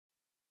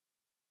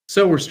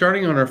So we're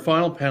starting on our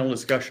final panel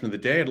discussion of the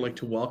day. I'd like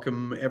to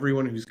welcome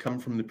everyone who's come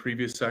from the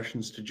previous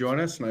sessions to join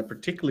us, and I'd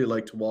particularly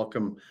like to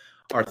welcome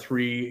our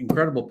three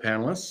incredible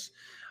panelists.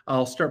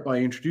 I'll start by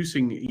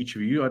introducing each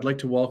of you. I'd like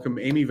to welcome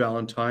Amy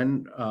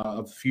Valentine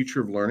of the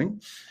Future of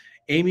Learning.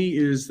 Amy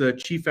is the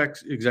Chief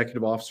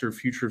Executive Officer of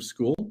Future of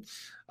School,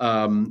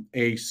 a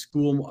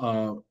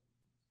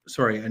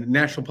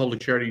national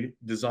public charity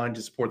designed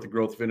to support the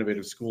growth of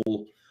innovative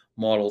school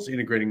models,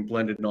 integrating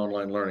blended and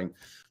online learning.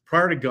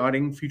 Prior to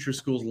guiding Future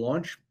School's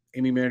launch,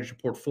 Amy managed a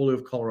portfolio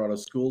of Colorado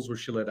schools where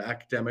she led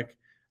academic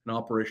and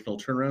operational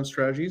turnaround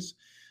strategies.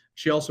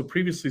 She also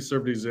previously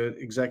served as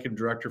executive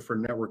director for a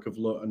network of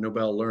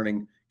Nobel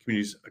Learning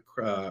Communities,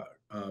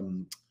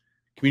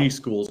 community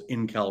schools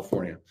in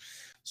California.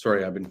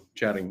 Sorry, I've been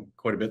chatting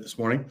quite a bit this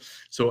morning.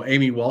 So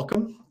Amy,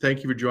 welcome.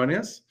 Thank you for joining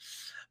us.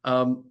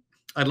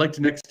 I'd like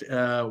to next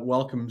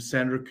welcome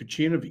Sandra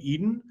Softic of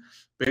Eden,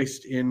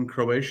 based in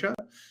Croatia.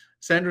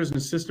 Sandra is an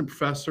assistant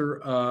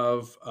professor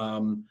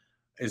and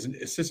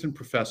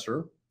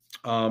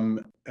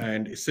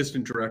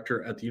assistant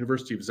director at the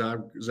University of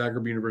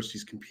Zagreb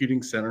University's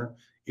Computing Center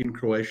in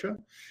Croatia.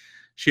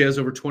 She has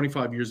over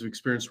 25 years of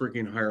experience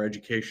working in higher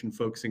education,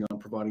 focusing on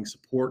providing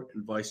support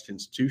and advice to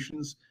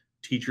institutions,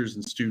 teachers,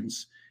 and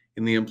students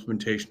in the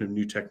implementation of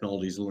new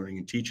technologies in learning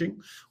and teaching.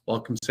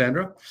 Welcome,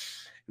 Sandra.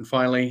 And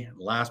finally,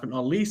 last but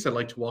not least, I'd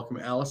like to welcome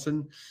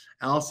Allison.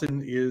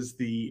 Allison is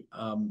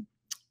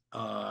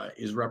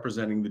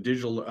representing the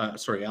digital.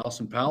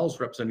 Allison Powell is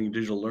representing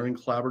Digital Learning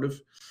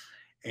Collaborative,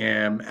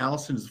 and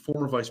Allison is the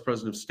former Vice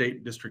President of State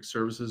and District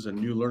Services and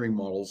New Learning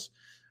Models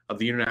of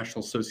the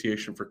International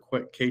Association for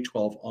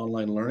K-12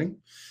 Online Learning,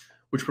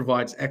 which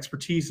provides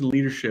expertise and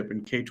leadership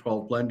in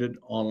K-12 blended,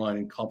 online,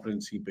 and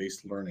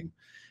competency-based learning.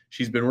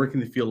 She's been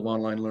working in the field of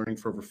online learning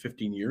for over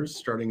 15 years,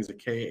 starting as a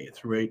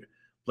K-8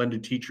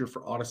 blended teacher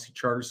for Odyssey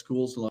Charter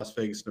Schools in Las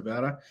Vegas,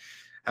 Nevada.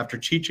 After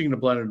teaching in a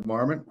blended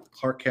environment,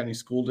 Clark County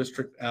School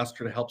District asked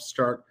her to help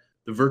start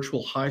the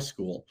virtual high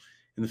school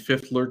in the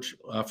fifth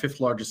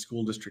largest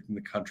school district in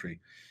the country.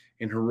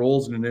 In her role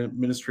as an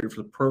administrator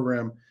for the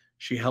program,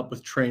 she helped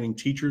with training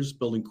teachers,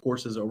 building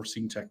courses,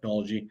 overseeing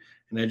technology,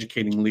 and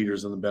educating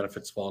leaders on the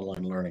benefits of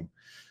online learning.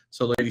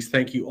 So ladies,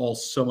 thank you all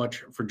so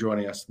much for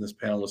joining us in this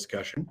panel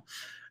discussion.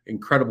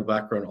 Incredible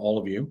background, all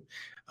of you.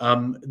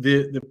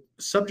 The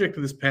subject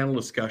of this panel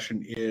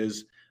discussion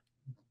is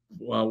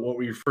what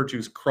we refer to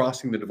as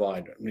crossing the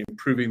divide and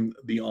improving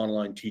the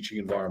online teaching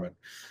environment.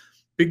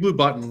 Big Blue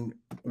Button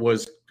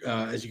was,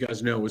 as you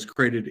guys know, was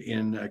created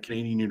in a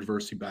Canadian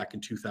university back in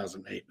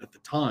 2008. At the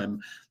time,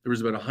 there was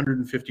about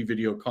 150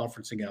 video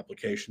conferencing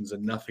applications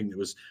and nothing that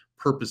was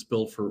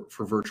purpose-built for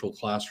virtual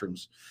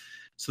classrooms.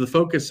 So the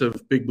focus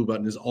of Big Blue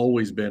Button has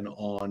always been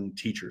on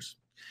teachers.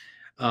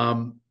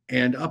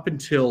 And up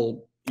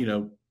until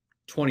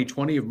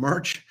 2020 of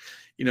March,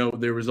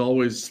 there was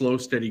always slow,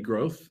 steady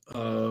growth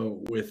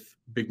with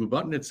Big Blue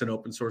Button. It's an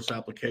open source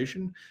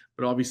application,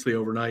 but obviously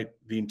overnight,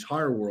 the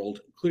entire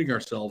world, including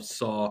ourselves,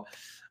 saw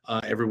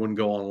everyone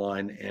go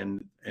online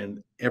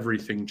and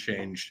everything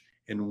changed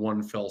in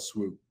one fell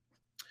swoop.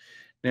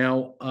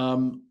 Now,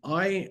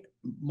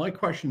 my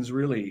questions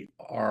really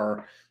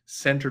are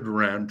centered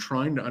around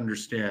trying to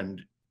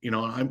understand,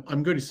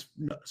 I'm going to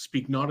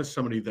speak not as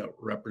somebody that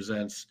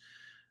represents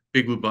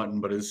Big Blue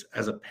Button, but as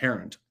a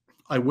parent.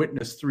 I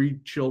witnessed 3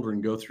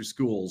 children go through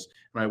schools,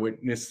 and I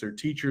witnessed their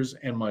teachers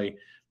and my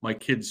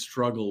kids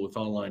struggle with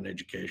online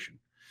education.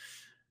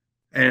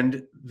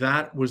 And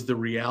that was the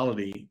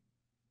reality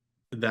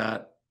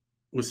that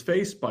was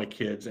faced by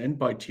kids and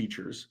by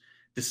teachers,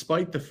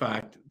 despite the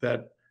fact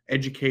that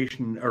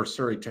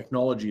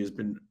technology has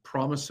been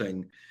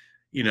promising,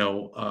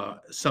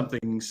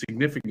 something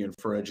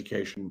significant for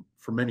education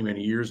for many,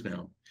 many years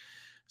now.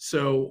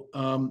 So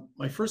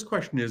my first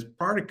question is,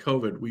 prior to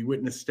COVID, we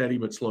witnessed steady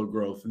but slow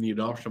growth in the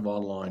adoption of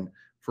online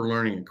for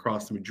learning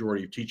across the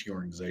majority of teaching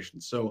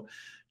organizations. So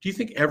do you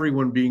think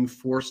everyone being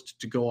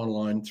forced to go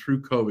online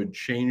through COVID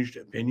changed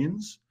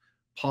opinions,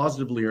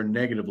 positively or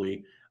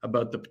negatively,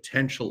 about the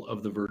potential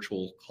of the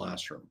virtual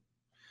classroom?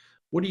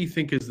 What do you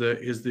think is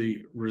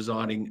the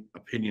resounding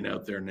opinion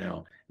out there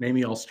now? And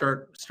Amy, I'll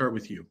start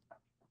with you.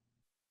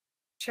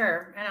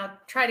 Sure, and I'll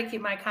try to keep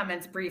my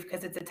comments brief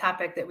because it's a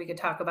topic that we could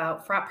talk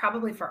about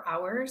probably for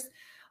hours.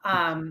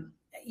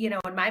 In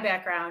my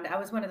background, I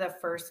was one of the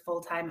first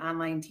full-time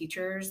online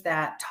teachers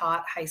that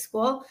taught high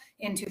school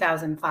in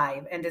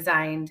 2005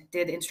 and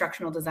did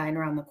instructional design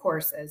around the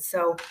courses.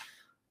 So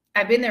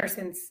I've been there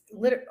since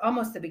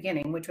almost the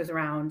beginning, which was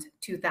around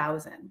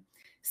 2000.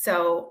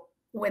 So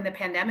when the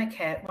pandemic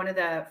hit, one of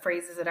the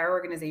phrases that our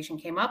organization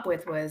came up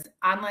with was,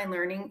 online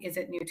learning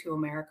isn't new to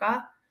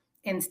America.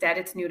 Instead,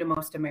 it's new to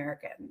most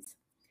Americans.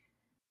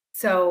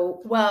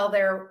 So while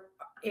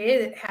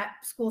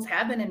schools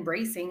have been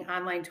embracing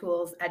online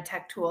tools, ed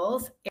tech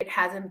tools, it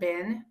hasn't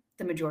been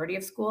the majority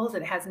of schools.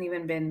 It hasn't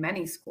even been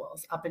many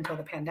schools up until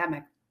the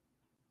pandemic.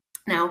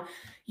 Now,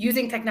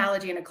 using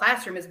technology in a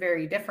classroom is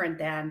very different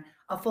than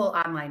a full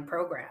online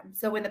program.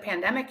 So when the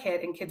pandemic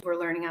hit and kids were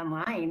learning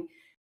online,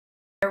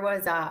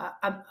 was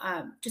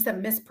just a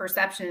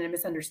misperception and a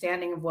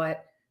misunderstanding of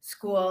what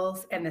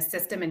schools and the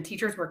system and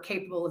teachers were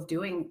capable of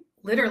doing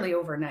literally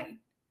overnight.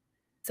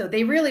 So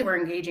they really were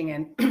engaging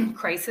in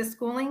crisis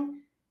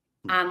schooling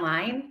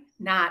online,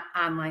 not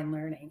online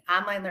learning.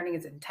 Online learning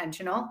is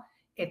intentional,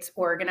 it's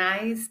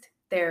organized,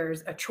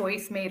 there's a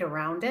choice made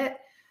around it.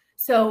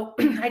 So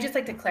I just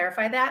like to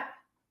clarify that,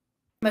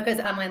 because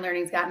online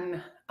learning's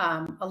gotten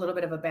a little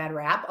bit of a bad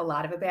rap, a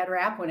lot of a bad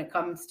rap when it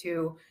comes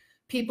to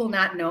people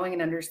not knowing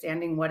and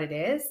understanding what it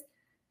is.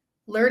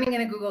 Learning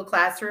in a Google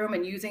Classroom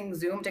and using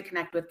Zoom to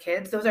connect with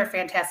kids, those are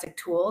fantastic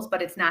tools,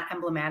 but it's not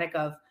emblematic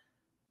of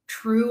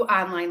true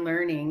online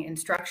learning,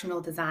 instructional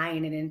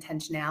design, and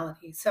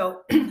intentionality.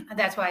 So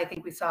that's why I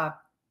think we saw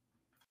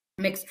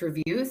mixed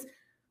reviews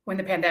when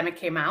the pandemic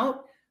came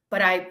out.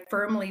 But I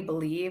firmly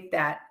believe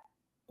that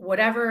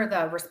whatever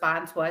the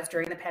response was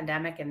during the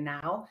pandemic and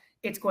now,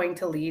 it's going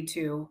to lead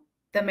to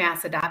the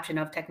mass adoption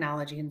of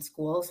technology in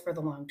schools for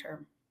the long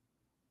term.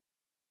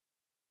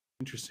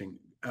 Interesting.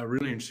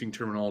 Really interesting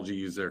terminology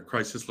used there: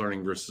 crisis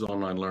learning versus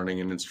online learning,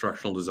 and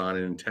instructional design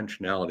and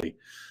intentionality.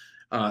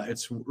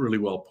 It's really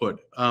well put.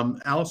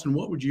 Allison,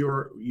 what would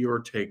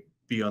your take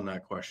be on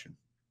that question?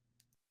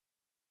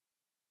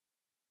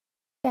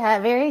 Yeah,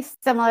 very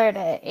similar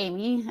to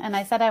Amy. And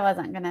I said I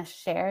wasn't going to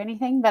share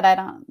anything, but I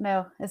don't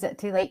know. Is it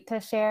too late to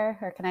share,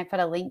 or can I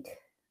put a link?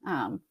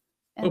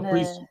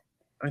 Please.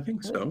 I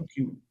think so.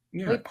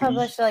 We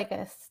publish like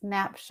a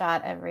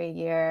snapshot every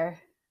year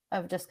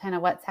of just kind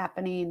of what's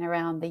happening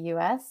around the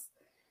US.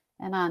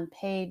 And on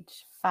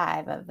page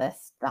 5 of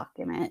this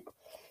document,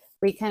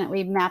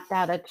 we mapped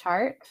out a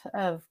chart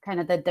of kind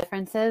of the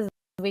differences.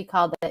 We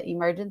called it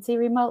emergency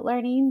remote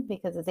learning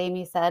because, as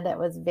Amy said, it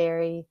was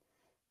very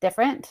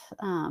different.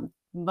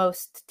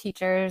 Most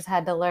teachers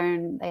had to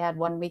learn, they had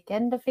one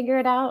weekend to figure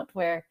it out,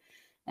 where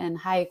in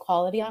high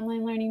quality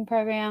online learning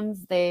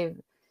programs, they've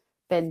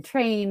been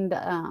trained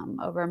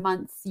over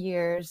months,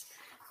 years.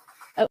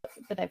 Oh,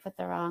 did I put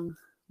the wrong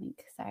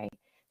link? Sorry.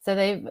 So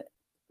they've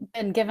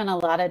been given a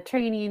lot of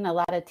training. A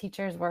lot of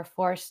teachers were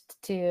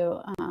forced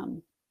to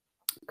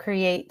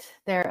create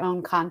their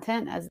own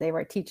content as they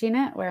were teaching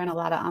it, where in a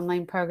lot of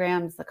online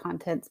programs, the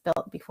content's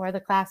built before the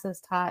class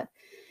is taught.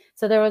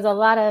 So there was a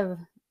lot of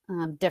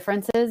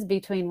differences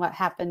between what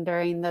happened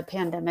during the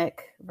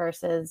pandemic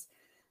versus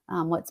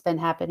what's been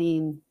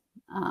happening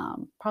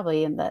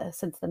probably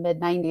since the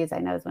mid-90s, I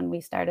know, is when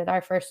we started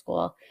our first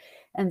school.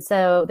 And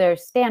so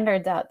there's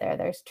standards out there,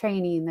 there's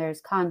training,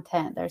 there's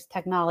content, there's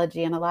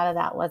technology, and a lot of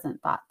that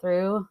wasn't thought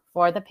through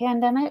for the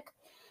pandemic.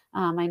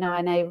 I know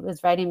when I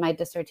was writing my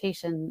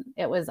dissertation,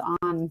 it was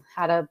on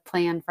how to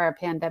plan for a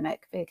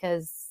pandemic,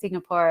 because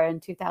Singapore in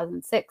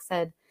 2006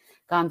 had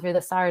gone through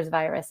the SARS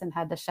virus and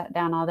had to shut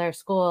down all their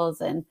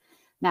schools. And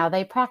now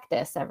they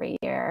practice every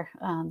year.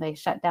 They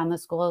shut down the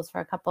schools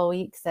for a couple of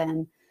weeks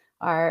and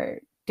are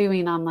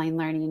doing online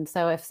learning.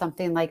 So if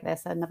something like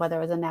this, and whether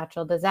it was a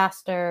natural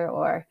disaster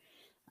or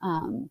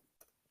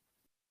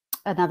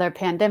another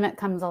pandemic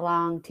comes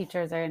along,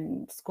 teachers are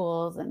in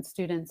schools and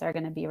students are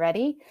going to be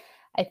ready.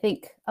 I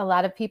think a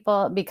lot of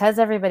people, because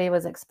everybody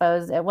was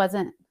exposed, it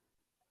wasn't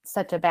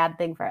such a bad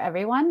thing for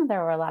everyone.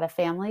 There were a lot of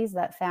families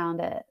that found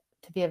it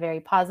to be a very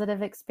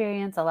positive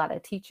experience. A lot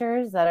of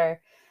teachers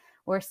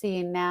we're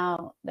seeing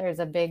now, there's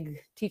a big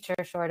teacher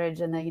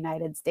shortage in the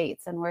United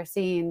States, and we're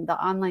seeing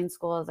the online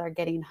schools are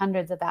getting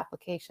hundreds of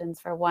applications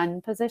for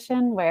one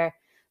position, where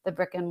the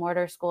brick and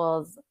mortar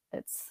schools,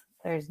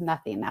 there's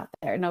nothing out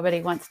there.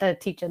 Nobody wants to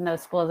teach in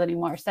those schools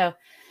anymore. So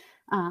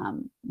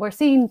we're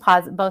seeing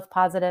both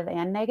positive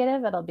and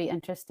negative. It'll be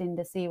interesting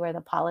to see where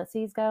the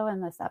policies go in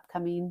this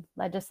upcoming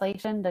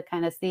legislation, to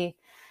kind of see,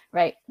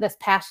 right, this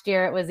past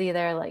year it was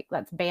either like,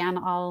 let's ban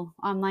all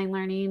online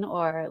learning,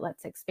 or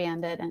let's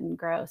expand it and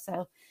grow.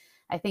 So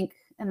I think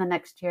in the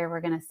next year,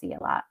 we're going to see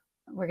a lot.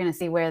 We're going to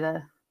see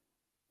where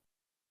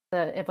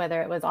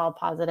whether it was all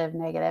positive,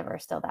 negative, or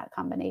still that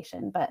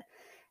combination. But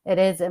it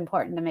is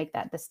important to make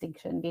that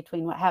distinction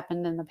between what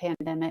happened in the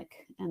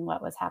pandemic and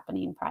what was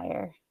happening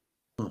prior.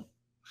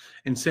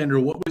 And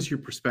Sandra, what was your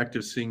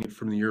perspective seeing it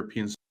from the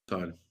European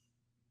side?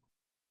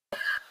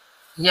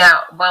 Yeah,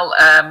 well,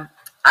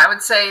 I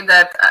would say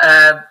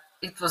that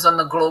it was on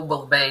a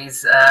global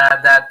base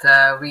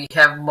that we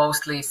have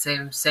mostly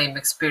same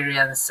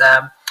experience.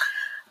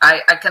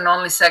 I can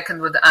only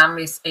second what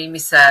Amy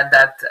said,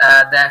 that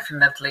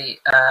definitely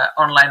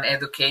online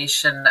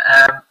education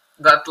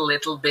got a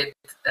little bit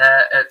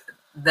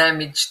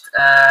damaged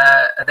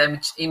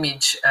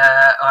image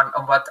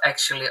on what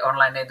actually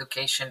online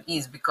education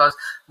is, because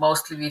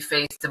mostly we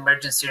faced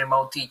emergency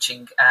remote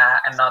teaching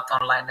and not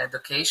online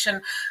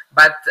education.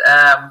 But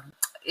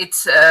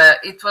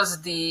it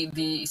was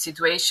the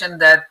situation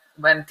that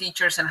when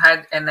teachers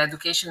and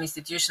education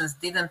institutions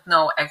didn't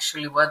know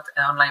actually what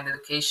online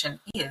education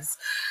is,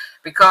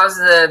 because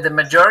the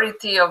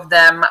majority of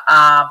them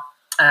are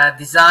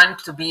designed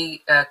to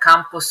be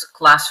campus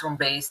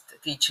classroom-based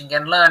teaching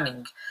and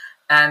learning.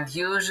 And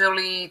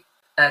usually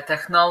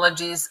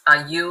technologies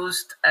are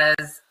used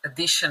as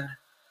addition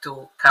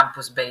to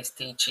campus-based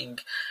teaching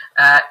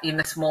in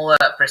a smaller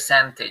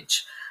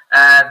percentage.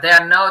 There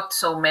are not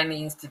so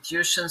many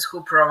institutions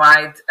who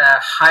provide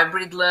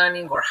hybrid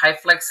learning or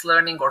high-flex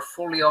learning or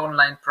fully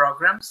online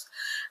programs.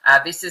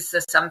 This is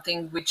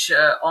something which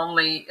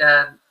only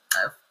a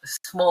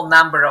small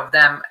number of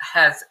them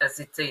has as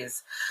it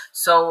is.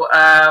 So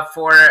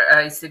for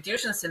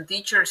institutions and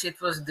teachers,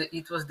 it was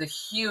the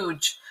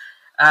huge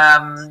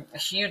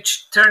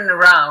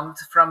turnaround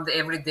from the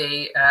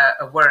everyday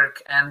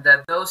work, and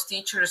those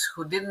teachers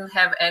who didn't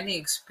have any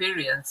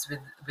experience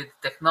with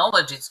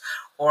technologies,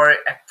 or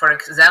for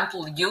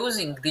example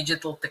using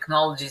digital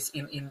technologies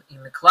in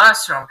the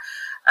classroom,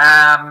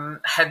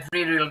 had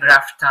really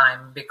rough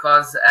time,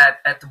 because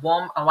at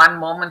one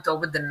moment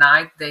over the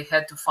night they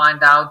had to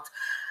find out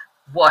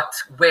what,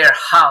 where,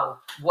 how,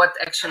 what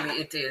actually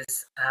it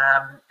is.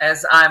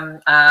 As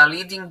I'm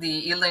leading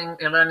the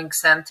e-learning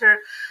center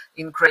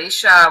in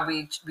Croatia,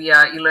 we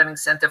are e-learning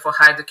center for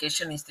higher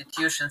education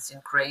institutions in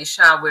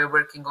Croatia. We're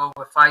working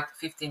over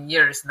 15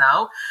 years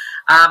now.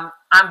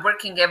 I'm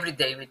working every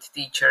day with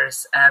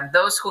teachers, and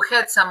those who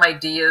had some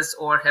ideas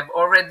or have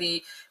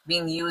already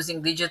been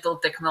using digital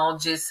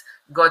technologies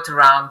got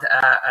around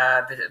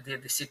the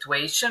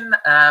situation,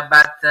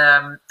 but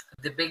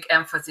the big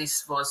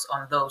emphasis was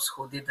on those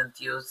who didn't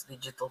use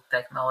digital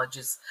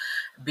technologies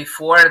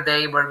before.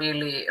 They were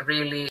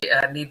really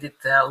needed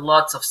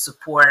lots of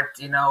support,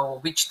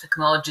 which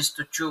technologies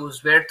to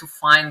choose, where to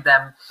find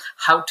them,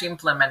 how to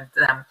implement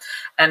them.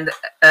 And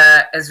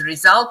as a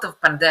result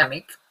of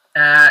pandemic,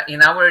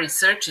 in our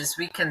researches,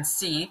 we can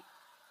see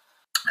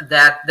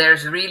that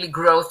there's really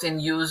growth in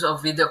use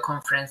of video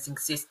conferencing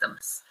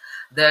systems.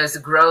 There's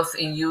growth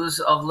in use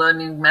of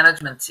learning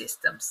management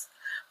systems.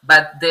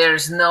 But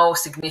there's no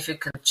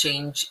significant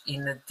change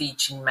in the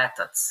teaching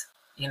methods,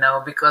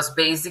 because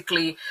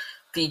basically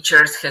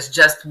teachers has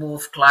just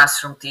moved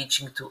classroom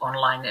teaching to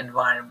online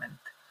environment.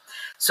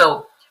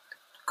 So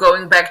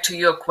going back to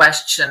your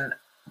question,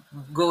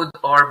 good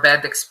or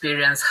bad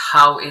experience,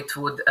 how it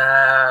would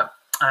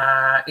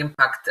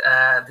impact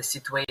the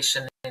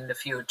situation in the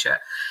future.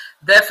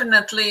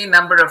 Definitely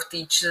number of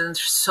teachers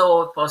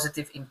saw a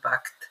positive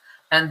impact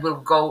and will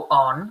go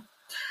on.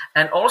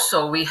 And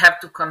also we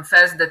have to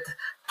confess that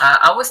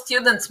our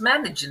students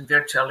manage in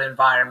virtual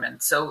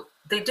environment, so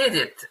they did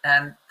it,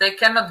 and they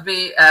cannot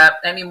be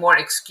any more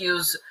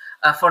excuse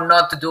for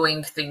not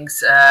doing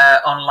things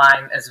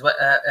online as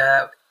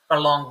well,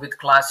 along with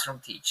classroom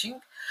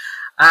teaching.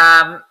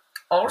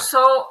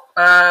 Also,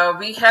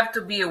 we have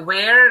to be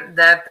aware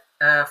that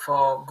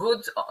for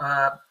good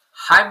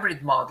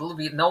hybrid model,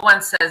 no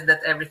one says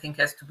that everything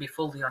has to be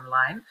fully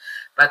online,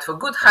 but for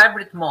good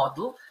hybrid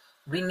model,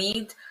 we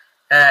need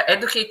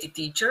educated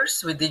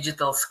teachers with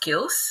digital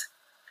skills.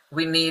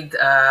 We need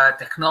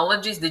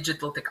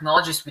digital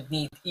technologies, we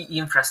need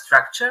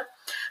infrastructure,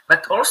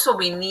 but also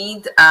we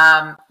need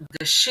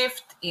the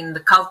shift in the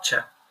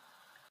culture,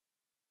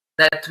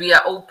 that we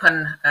are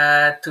open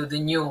to the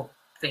new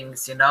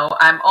things.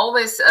 I'm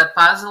always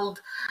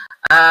puzzled.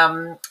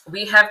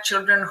 We have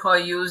children who are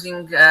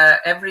using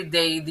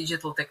everyday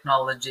digital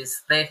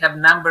technologies. They have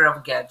number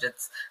of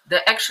gadgets.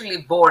 They're actually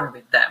born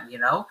with them,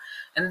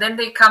 and then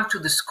they come to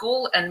the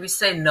school and we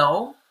say,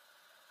 no,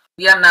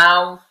 we are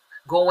now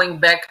going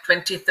back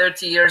 20,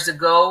 30 years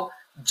ago.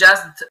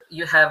 Just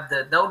you have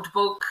the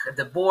notebook,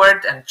 the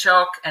board and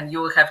chalk, and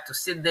you have to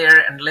sit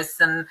there and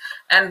listen.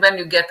 And when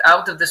you get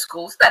out of the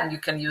schools, then you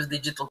can use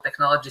digital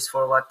technologies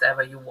for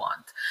whatever you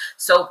want.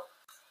 So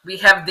we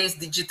have this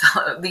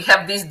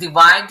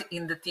divide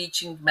in the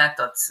teaching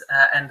methods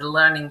and the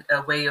learning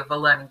way of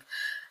learning.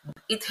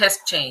 It has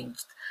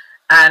changed.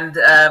 And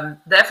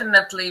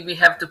definitely we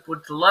have to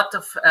put a lot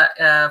of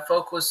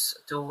focus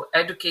to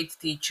educate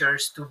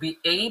teachers to be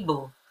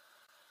able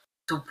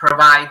to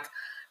provide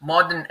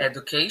modern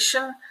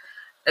education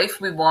if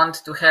we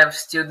want to have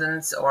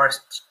students or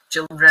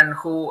children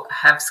who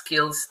have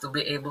skills to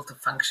be able to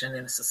function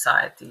in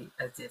society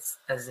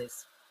as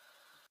is.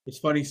 It's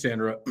funny,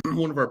 Sandra,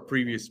 one of our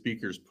previous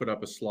speakers put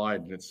up a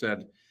slide and it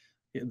said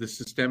the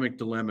systemic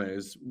dilemma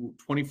is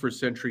 21st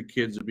century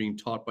kids are being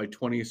taught by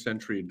 20th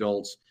century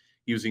adults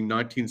using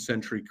 19th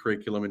century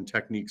curriculum and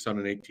techniques on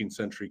an 18th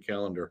century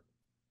calendar.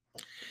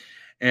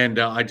 And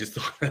I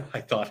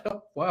thought,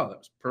 oh, wow, that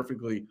was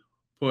perfectly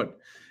put.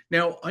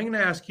 Now I'm going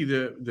to ask you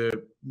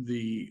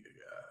the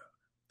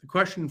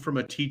question from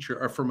a teacher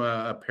or from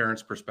a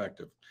parent's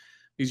perspective,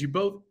 because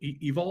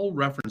you've all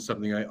referenced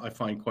something I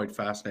find quite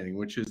fascinating,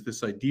 which is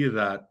this idea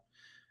that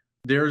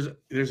there's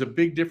a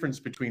big difference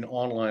between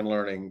online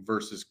learning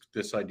versus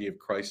this idea of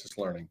crisis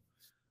learning.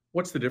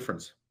 What's the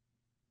difference?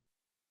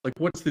 Like,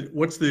 what's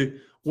the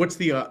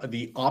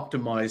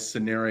optimized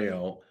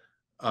scenario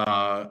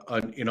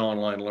in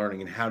online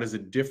learning, and how does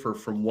it differ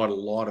from what a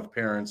lot of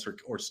parents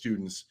or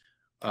students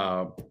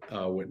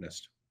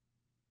witnessed?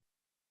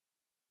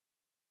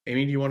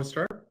 Amy, do you want to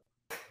start?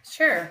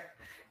 Sure.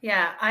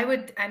 Yeah,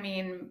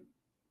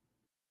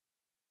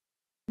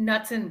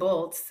 nuts and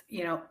bolts,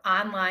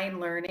 online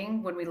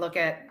learning, when we look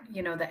at,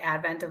 the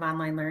advent of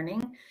online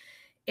learning,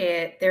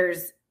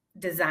 there's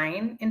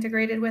design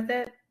integrated with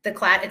it. The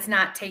class, it's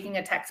not taking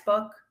a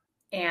textbook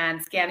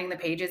and scanning the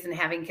pages and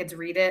having kids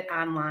read it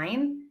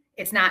online.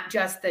 It's not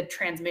just the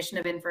transmission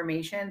of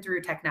information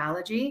through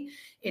technology.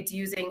 It's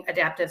using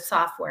adaptive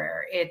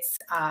software. It's,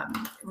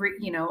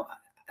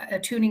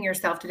 attuning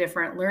yourself to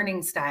different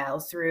learning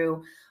styles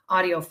through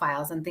audio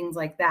files and things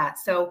like that.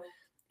 So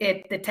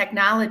the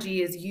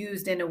technology is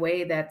used in a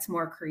way that's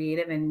more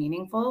creative and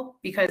meaningful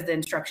because the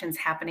instruction's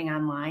happening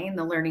online,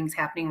 the learning's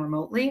happening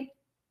remotely.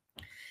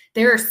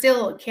 There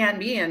still can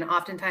be, and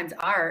oftentimes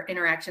are,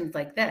 interactions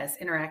like this,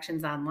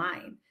 interactions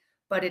online,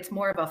 but it's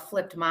more of a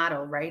flipped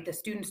model, right? The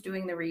student's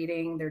doing the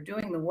reading, they're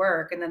doing the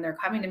work, and then they're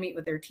coming to meet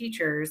with their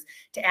teachers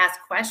to ask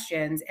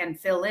questions and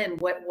fill in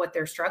what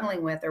they're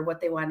struggling with or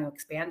what they want to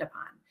expand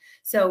upon.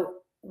 So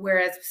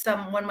whereas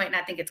someone might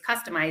not think it's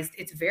customized,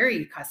 it's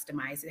very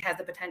customized. It has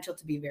the potential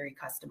to be very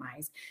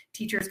customized.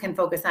 Teachers can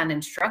focus on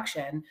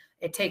instruction.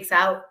 It takes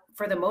out,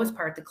 for the most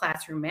part, the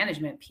classroom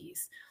management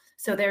piece.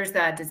 So there's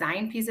the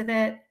design piece of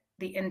it,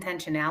 the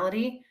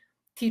intentionality.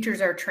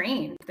 Teachers are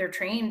trained. They're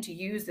trained to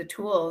use the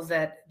tools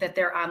that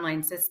their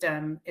online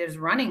system is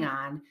running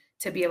on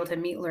to be able to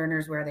meet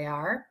learners where they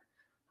are.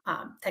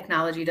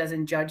 Technology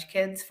doesn't judge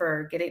kids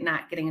for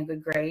not getting a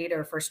good grade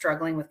or for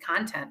struggling with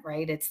content,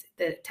 right? It's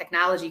the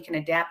technology can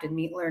adapt and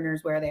meet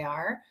learners where they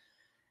are.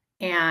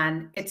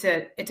 And it's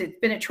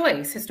been a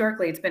choice.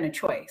 Historically, it's been a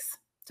choice.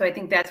 So I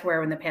think that's where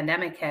when the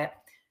pandemic hit,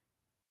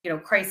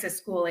 crisis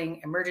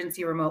schooling,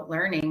 emergency remote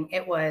learning,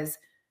 it was,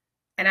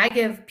 and I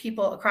give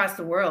people across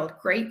the world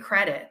great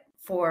credit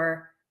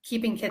for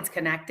keeping kids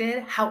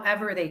connected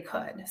however they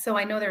could. So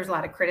I know there's a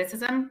lot of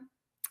criticism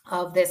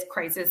of this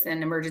crisis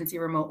and emergency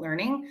remote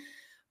learning,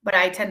 but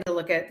I tend to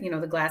look at,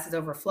 the glass is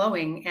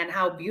overflowing, and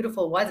how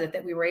beautiful was it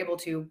that we were able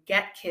to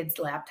get kids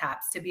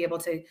laptops to be able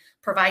to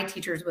provide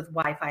teachers with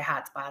Wi-Fi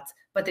hotspots.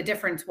 But the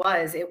difference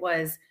was, it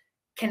was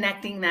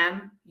connecting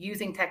them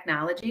using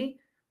technology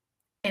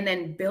and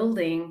then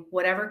building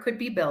whatever could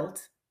be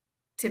built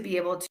to be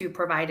able to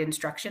provide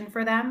instruction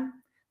for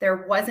them.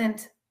 There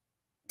wasn't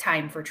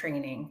time for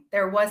training.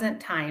 There wasn't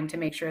time to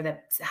make sure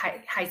that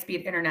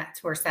high-speed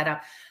internets were set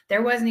up.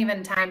 There wasn't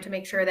even time to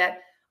make sure that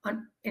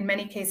in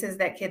many cases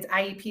that kids'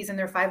 IEPs and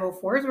their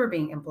 504s were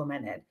being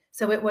implemented.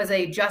 So it was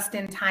a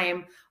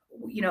just-in-time,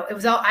 it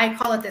was all, I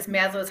call it this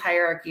Maslow's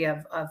hierarchy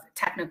of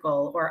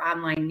technical or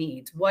online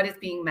needs. What is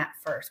being met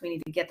first? We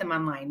need to get them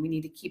online. We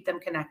need to keep them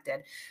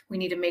connected. We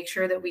need to make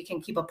sure that we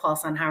can keep a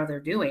pulse on how they're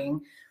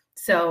doing.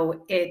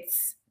 So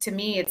to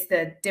me, it's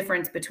the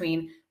difference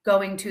between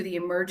going to the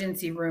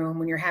emergency room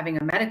when you're having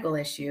a medical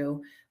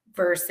issue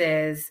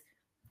versus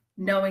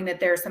knowing that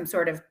there's some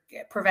sort of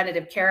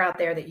preventative care out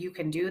there that you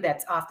can do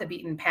that's off the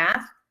beaten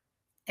path,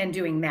 and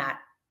doing that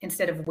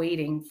instead of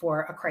waiting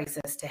for a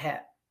crisis to hit.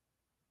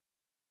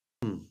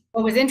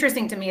 What was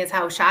interesting to me is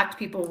how shocked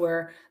people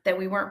were that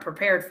we weren't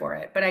prepared for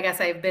it. But I guess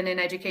I've been in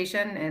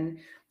education, and,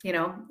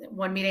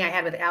 one meeting I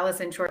had with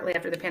Allison shortly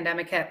after the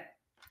pandemic hit,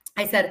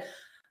 I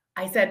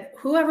said,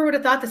 whoever would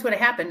have thought this would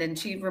have happened? And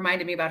she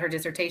reminded me about her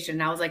dissertation.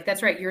 And I was like,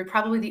 that's right. You're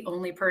probably the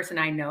only person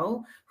I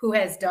know who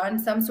has done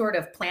some sort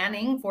of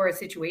planning for a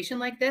situation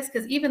like this.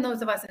 Because even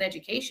those of us in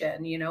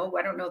education,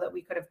 I don't know that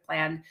we could have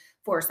planned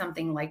for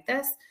something like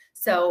this.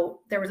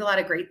 So there was a lot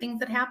of great things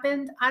that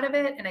happened out of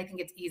it. And I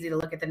think it's easy to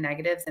look at the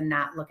negatives and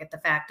not look at the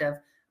fact of,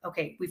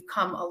 okay, we've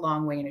come a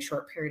long way in a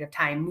short period of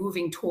time,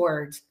 moving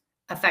towards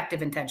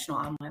effective, intentional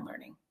online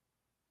learning.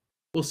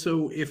 Well,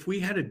 so if we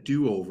had a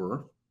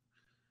do-over,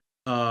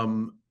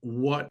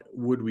 what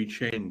would we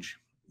change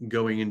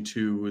going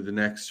into the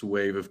next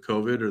wave of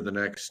COVID or the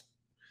next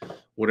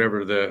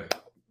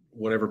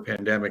whatever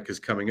pandemic is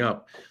coming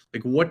up?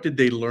 Like, what did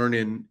they learn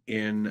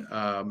in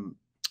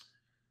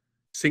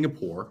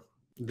Singapore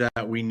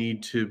that we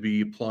need to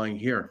be applying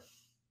here?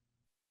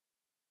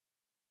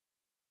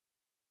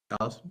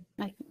 Allison?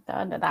 I can go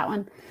into that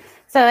one.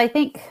 So I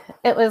think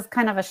it was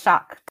kind of a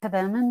shock to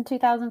them in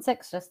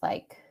 2006, just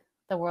like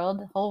the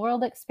whole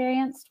world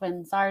experienced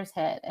when SARS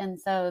hit. And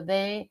so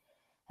they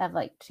have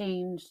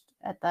changed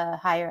at the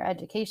higher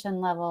education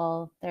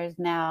level. There's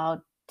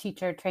now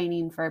teacher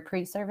training for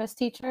pre-service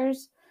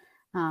teachers.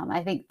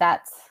 I think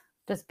that's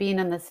just being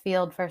in this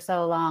field for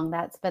so long.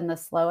 That's been the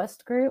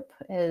slowest group.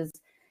 Is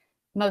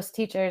most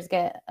teachers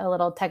get a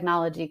little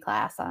technology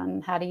class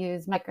on how to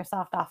use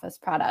Microsoft Office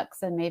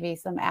products and maybe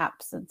some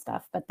apps and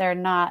stuff, but they're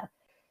not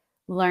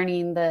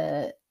learning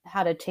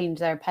how to change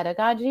their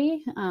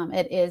pedagogy.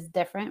 It is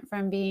different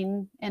from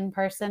being in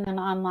person and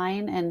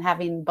online, and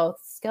having both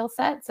skill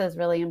sets is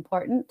really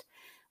important.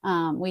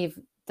 We've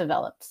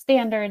developed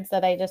standards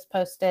that I just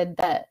posted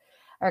that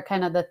are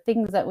kind of the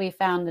things that we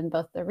found in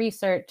both the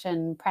research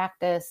and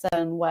practice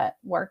and what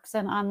works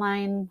in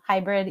online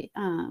hybrid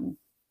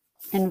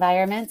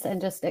environments,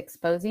 and just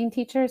exposing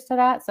teachers to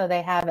that so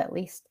they have at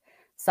least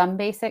some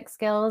basic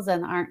skills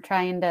and aren't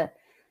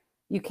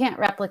you can't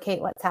replicate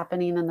what's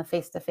happening in the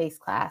face-to-face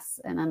class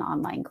in an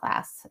online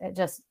class.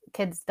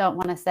 Kids don't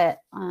want to sit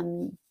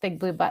on Big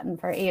Blue Button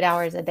for 8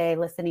 hours a day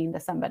listening to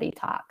somebody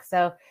talk.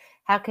 So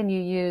how can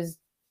you use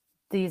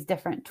these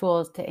different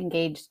tools to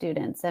engage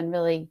students and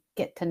really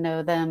get to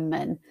know them.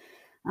 And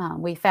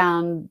we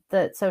found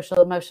that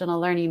social emotional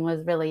learning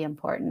was really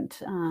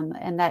important,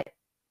 and that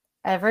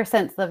ever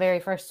since the very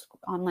first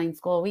online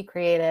school we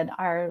created,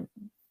 our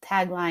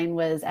tagline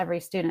was every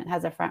student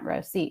has a front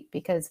row seat,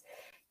 because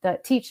the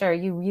teacher,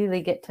 you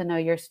really get to know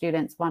your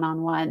students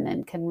one-on-one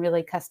and can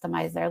really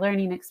customize their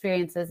learning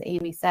experiences,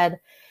 Amy said.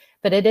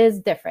 But it is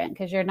different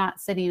because you're not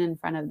sitting in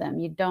front of them.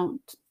 You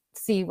don't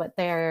see what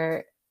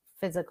their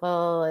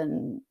physical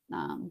and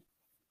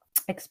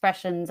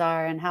expressions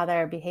are and how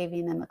they're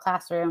behaving in the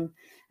classroom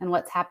and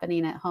what's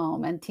happening at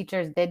home. And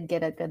teachers did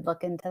get a good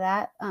look into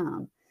that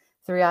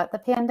throughout the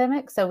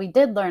pandemic. So we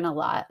did learn a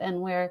lot,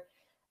 and we're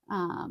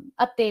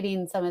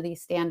updating some of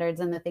these standards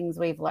and the things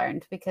we've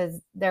learned,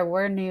 because there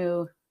were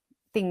new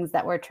things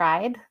that were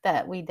tried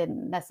that we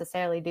didn't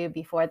necessarily do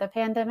before the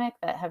pandemic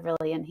that have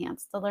really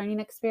enhanced the learning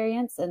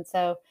experience. And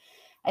so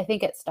I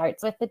think it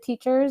starts with the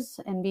teachers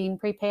and being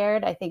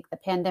prepared. I think the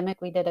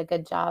pandemic, we did a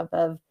good job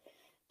of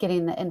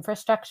getting the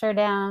infrastructure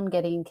down,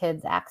 getting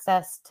kids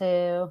access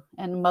to,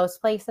 in most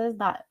places,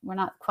 we're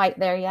not quite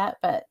there yet,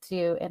 but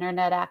to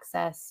internet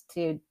access,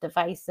 to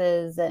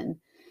devices. And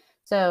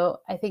so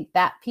I think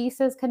that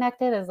piece is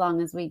connected, as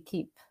long as we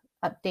keep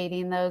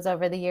updating those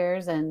over the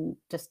years and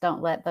just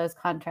don't let those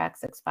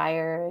contracts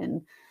expire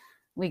and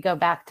we go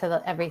back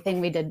to everything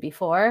we did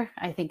before.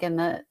 I think in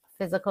the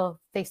physical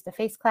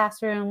face-to-face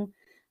classroom,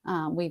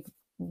 we've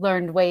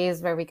learned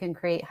ways where we can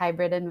create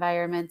hybrid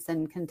environments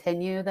and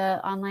continue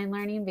the online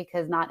learning,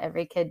 because not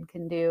every kid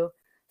can do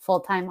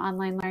full-time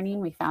online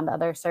learning. We found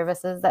other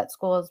services that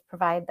schools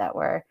provide that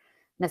were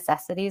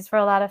necessities for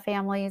a lot of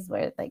families,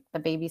 where like the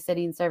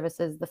babysitting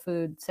services, the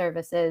food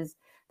services,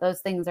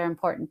 those things are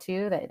important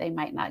too, that they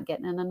might not get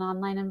in an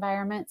online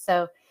environment.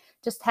 So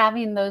just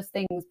having those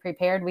things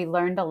prepared, we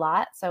learned a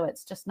lot. So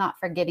it's just not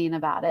forgetting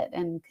about it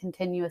and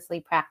continuously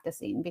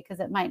practicing,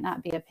 because it might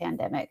not be a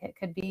pandemic. It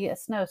could be a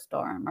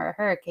snowstorm or a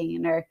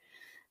hurricane or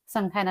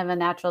some kind of a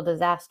natural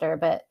disaster,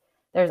 but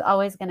there's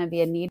always going to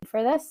be a need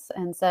for this.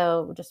 And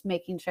so just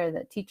making sure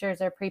that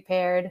teachers are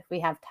prepared. We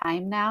have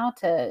time now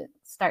to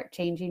start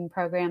changing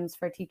programs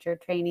for teacher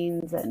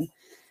trainings and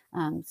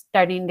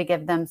starting to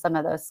give them some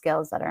of those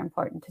skills that are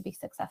important to be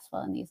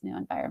successful in these new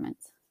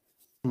environments.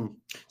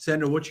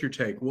 Sandra, what's your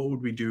take? What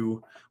would we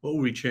do? What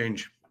would we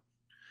change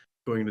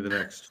going into the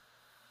next?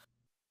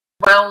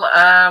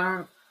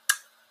 Well,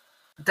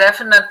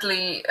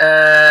 definitely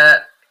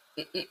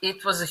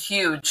it was a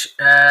huge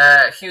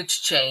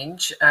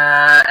change.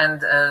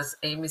 And as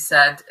Amy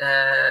said,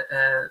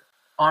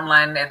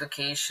 online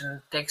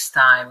education takes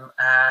time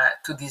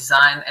to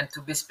design and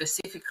to be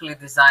specifically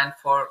designed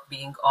for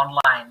being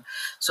online.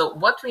 So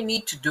what we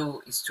need to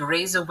do is to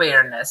raise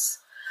awareness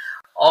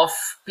of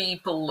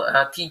people,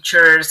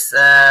 teachers,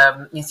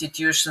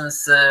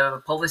 institutions,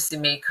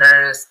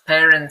 policymakers,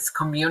 parents,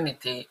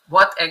 community,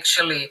 what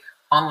actually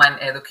online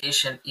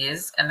education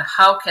is and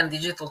how can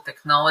digital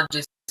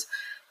technologies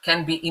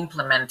can be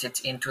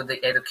implemented into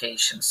the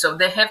education. So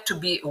they have to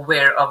be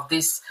aware of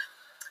these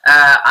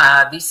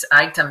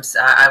items,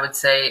 I would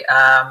say,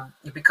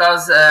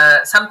 because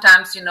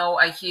sometimes,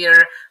 I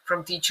hear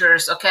from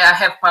teachers, okay, I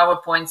have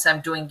PowerPoints,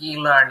 I'm doing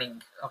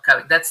e-learning.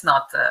 Okay, that's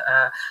not,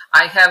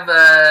 I have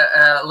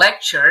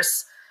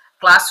lectures,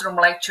 classroom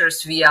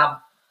lectures via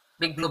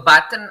big blue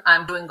button,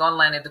 I'm doing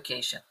online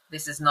education.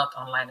 This is not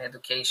online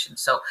education.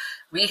 So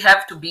we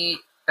have to be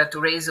to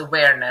raise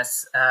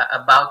awareness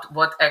about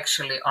what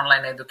actually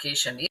online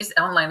education is.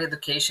 Online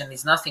education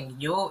is nothing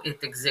new.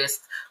 It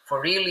exists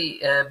for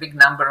really a big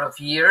number of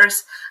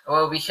years.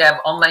 We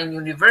have online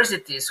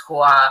universities who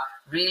are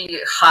really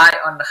high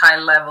on the high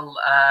level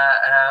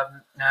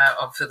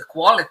of the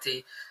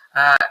quality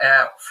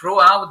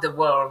throughout the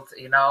world,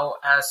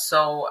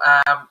 so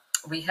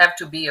we have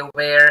to be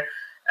aware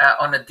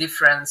on a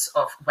difference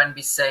of when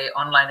we say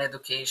online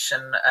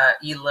education,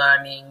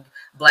 e-learning,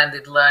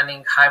 blended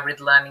learning, hybrid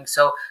learning.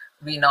 So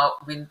we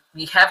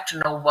have to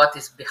know what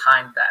is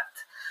behind that.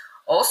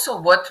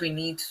 Also, what we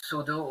need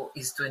to do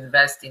is to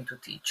invest into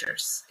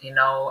teachers.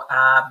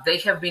 They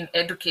have been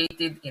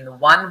educated in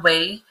one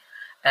way,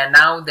 and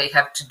now they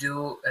have to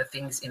do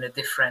things in a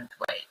different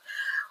way.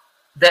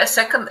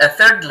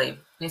 Thirdly,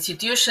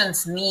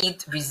 institutions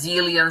need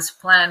resilience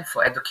plan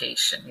for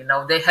education.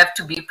 They have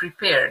to be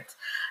prepared.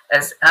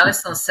 As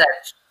Allison said,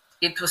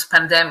 it was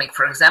pandemic.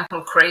 For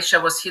example, Croatia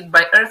was hit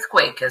by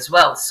earthquake as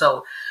well.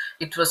 So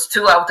it was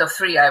 2 out of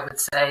 3, I would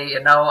say,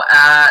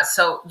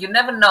 so you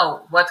never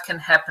know what can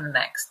happen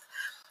next.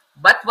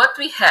 But what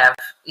we have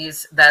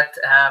is that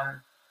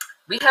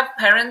we have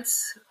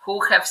parents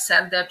who have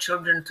sent their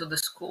children to the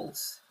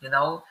schools,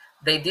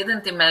 They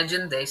didn't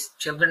imagine their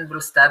children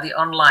will study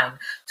online.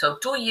 So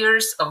 2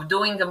 years of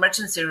doing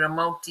emergency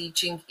remote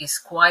teaching is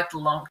quite a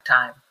long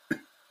time.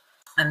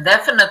 And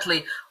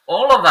definitely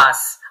all of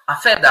us are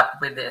fed up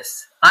with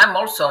this. I'm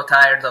also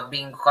tired of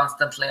being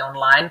constantly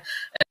online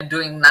and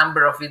doing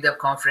number of video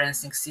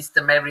conferencing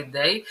system every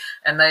day.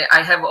 And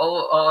I have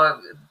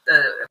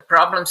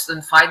problems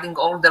in finding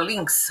all the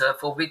links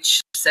for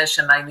which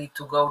session I need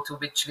to go to,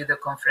 which video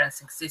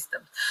conferencing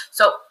system.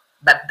 So,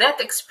 but that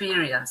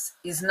experience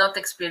is not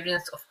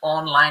experience of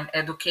online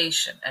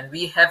education, and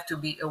we have to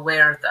be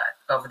aware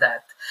of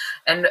that.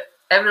 And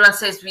everyone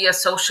says we are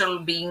social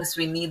beings,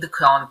 we need the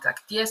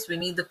contact. Yes, we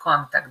need the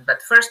contact,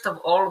 but first of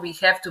all, we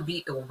have to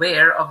be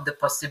aware of the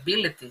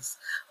possibilities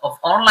of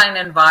online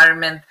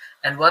environment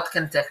and what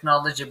can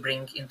technology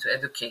bring into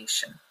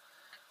education.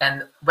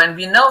 And when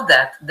we know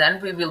that, then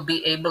we will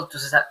be able to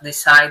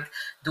decide,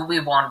 do we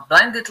want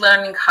blended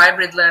learning,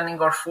 hybrid learning,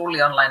 or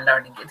fully online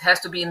learning? It has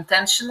to be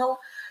intentional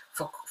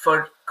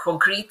for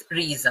concrete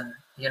reason.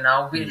 You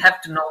know, we have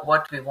to know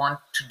what we want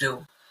to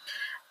do.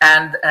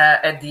 And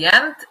at the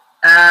end,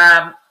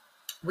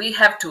 we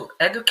have to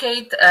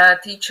educate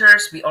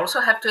teachers. We also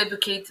have to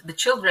educate the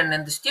children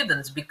and the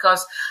students,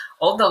 because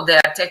although they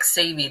are tech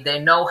savvy, they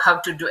know how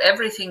to do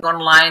everything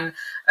online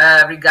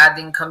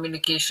regarding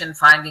communication,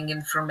 finding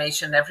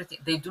information, everything.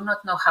 They do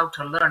not know how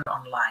to learn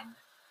online.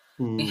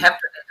 We have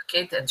to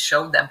educate and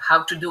show them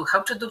how to do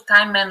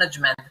time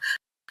management,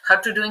 how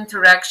to do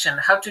interaction,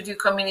 how to do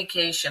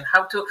communication,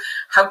 how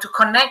to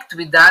connect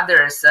with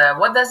others.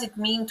 What does it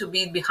mean to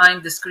be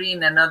behind the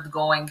screen and not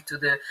going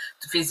to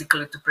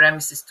physically to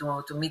premises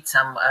to meet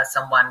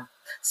someone?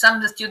 Some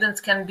of the students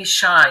can be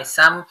shy,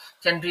 some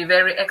can be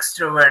very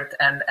extrovert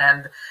and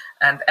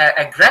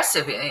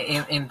aggressive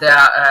in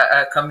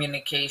their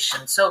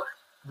communication. So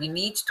we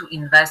need to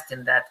invest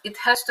in that. It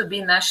has to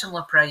be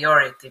national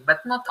priority,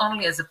 but not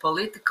only as a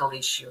political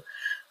issue.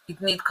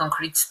 It needs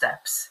concrete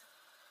steps.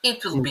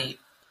 It will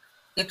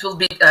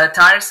be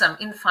tiresome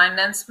in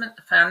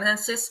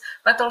finances,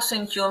 but also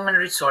in human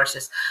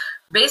resources.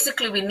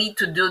 Basically, we need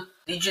to do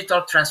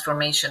digital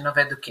transformation of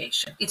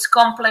education. It's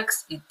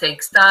complex, it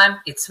takes time,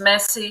 it's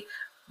messy,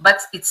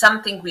 but it's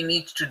something we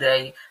need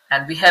today,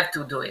 and we have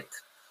to do it.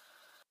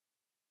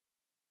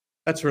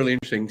 That's really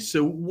interesting.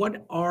 So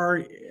what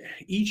are,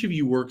 each of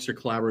you works or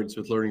collaborates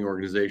with learning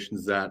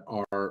organizations that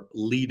are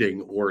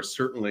leading or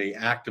certainly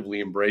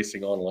actively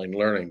embracing online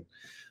learning.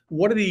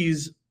 What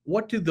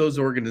do those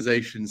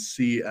organizations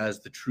see as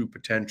the true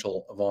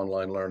potential of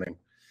online learning?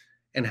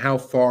 And how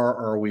far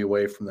are we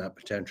away from that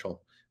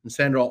potential? And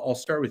Sandra, I'll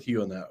start with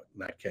you in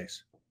that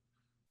case.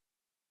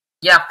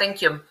 Yeah,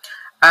 thank you.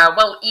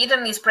 Well,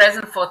 Eden is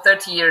present for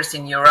 30 years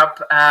in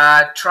Europe,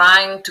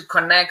 trying to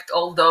connect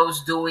all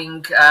those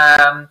doing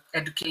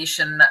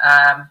education,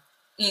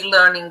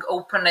 e-learning,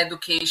 open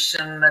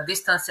education,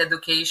 distance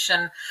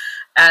education.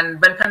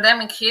 And when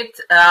pandemic hit,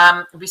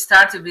 we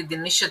started with the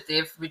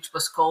initiative which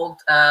was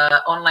called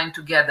Online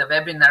Together,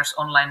 webinars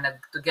online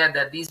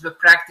together. These were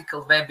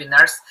practical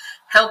webinars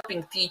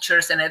helping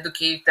teachers and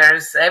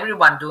educators,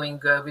 everyone doing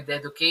with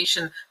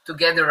education, to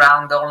get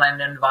around the online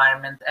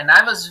environment. And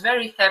I was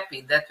very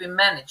happy that we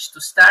managed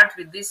to start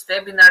with these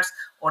webinars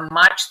on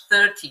March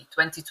 30,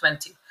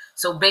 2020.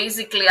 So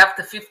basically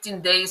after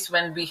 15 days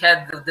when we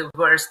had the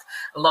worst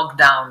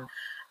lockdown.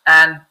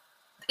 And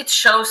it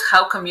shows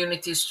how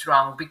community is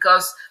strong,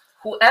 because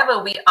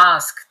whoever we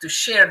ask to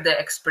share their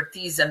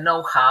expertise and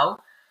know-how,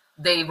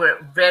 they were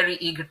very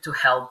eager to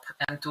help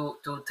and to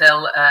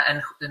tell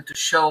and to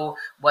show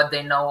what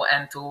they know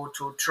and to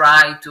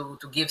try to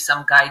give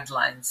some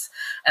guidelines.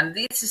 And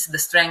this is the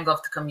strength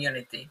of the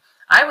community.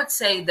 I would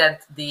say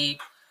that the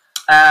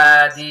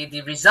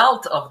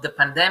result of the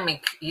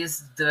pandemic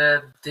is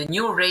the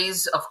new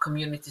rise of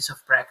communities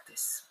of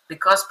practice,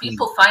 because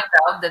people find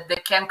out that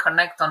they can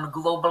connect on a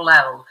global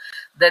level,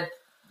 that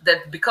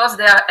because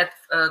they are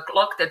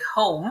locked at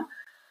home,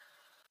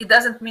 it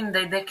doesn't mean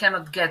that they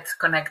cannot get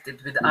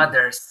connected with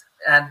others.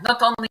 And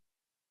not only...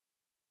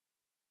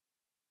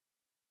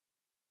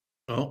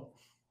 Oh,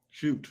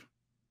 shoot.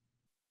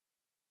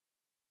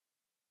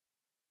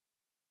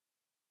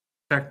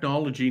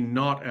 Technology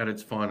not at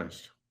its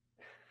finest.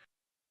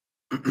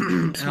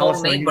 small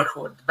Allison,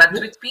 neighborhood, but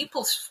with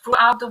people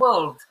throughout the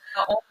world.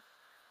 I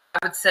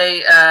would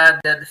say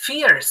the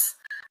fears,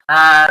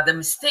 the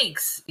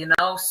mistakes,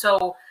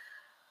 so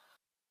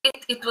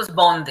it was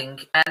bonding,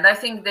 and I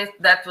think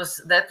that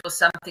was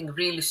something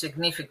really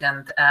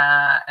significant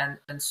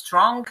and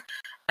strong.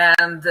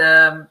 And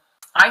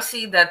I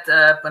see that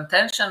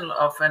potential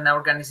of an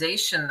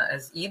organization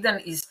as Eden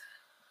is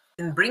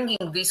in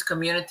bringing this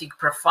community,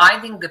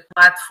 providing the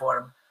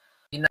platform,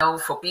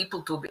 for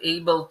people to be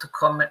able to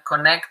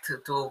connect,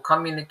 to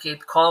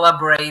communicate,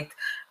 collaborate,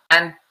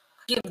 and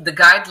give the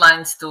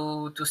guidelines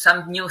to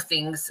some new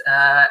things.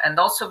 And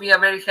also we are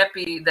very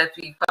happy that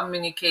we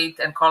communicate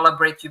and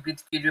collaborate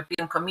with the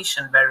European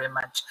Commission very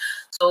much.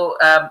 So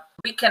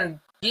we can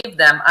give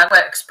them our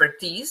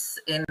expertise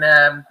in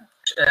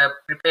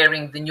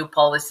preparing the new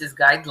policies,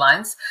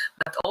 guidelines,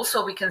 but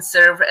also we can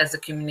serve as a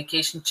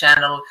communication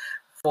channel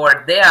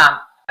for their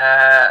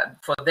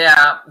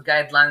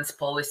guidelines,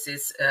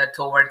 policies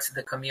towards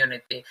the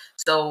community.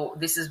 So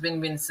this is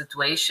win-win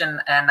situation,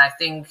 and I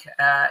think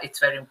it's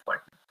very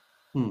important.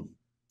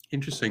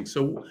 Interesting.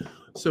 So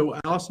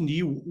Allison,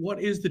 what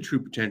is the true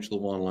potential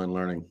of online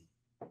learning?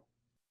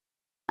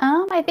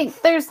 I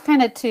think there's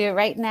kind of two.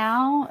 Right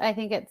now, I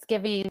think it's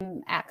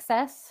giving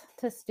access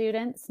to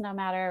students, no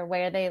matter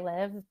where they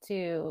live,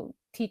 to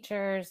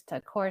teachers,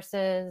 to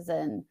courses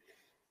and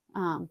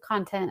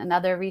content and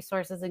other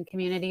resources and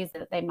communities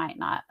that they might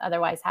not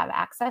otherwise have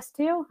access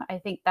to. I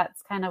think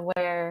that's kind of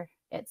where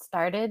it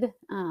started,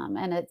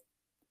 and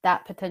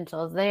that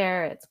potential is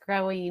there. It's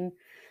growing,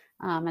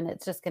 and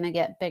it's just going to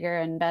get bigger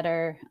and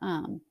better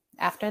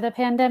after the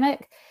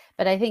pandemic.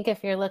 But I think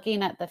if you're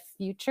looking at the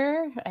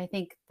future, I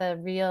think the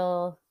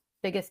real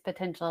biggest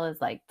potential is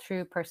like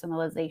true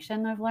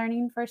personalization of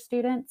learning for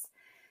students.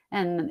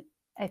 And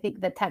I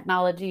think the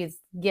technology is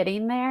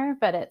getting there,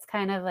 but it's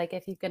kind of like,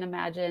 if you can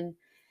imagine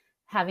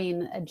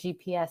having a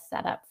GPS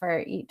set up for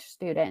each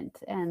student,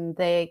 and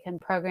they can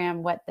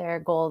program what their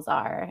goals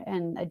are,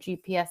 and a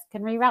GPS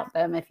can reroute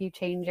them if you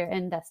change your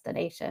end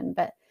destination.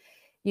 But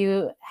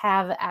you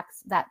have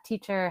that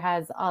teacher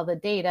has all the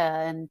data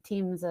and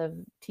teams of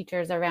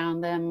teachers around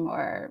them,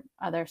 or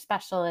other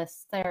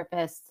specialists,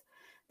 therapists.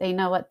 They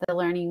know what the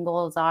learning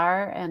goals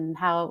are and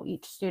how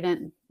each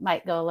student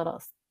might go a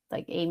little,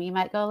 like Amy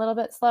might go a little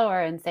bit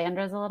slower and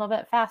Sandra's a little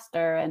bit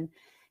faster. And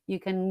you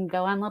can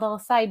go on little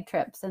side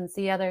trips and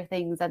see other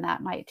things, and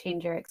that might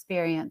change your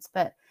experience.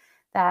 But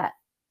that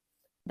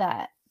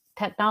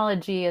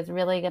technology is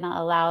really going to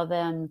allow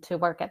them to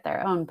work at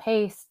their own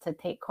pace, to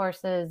take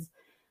courses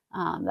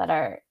that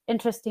are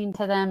interesting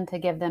to them, to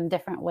give them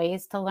different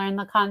ways to learn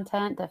the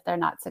content. If they're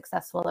not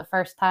successful the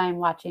first time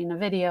watching a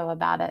video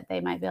about it, they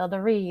might be able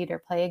to read or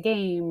play a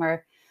game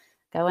or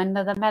go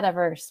into the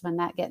metaverse when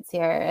that gets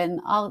here.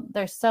 And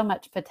there's so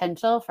much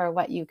potential for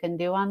what you can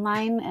do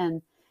online,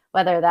 and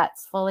whether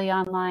that's fully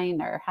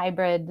online or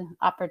hybrid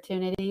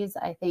opportunities,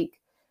 I think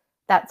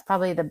that's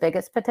probably the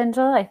biggest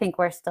potential. I think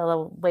we're still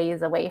a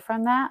ways away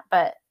from that,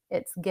 but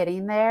it's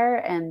getting there,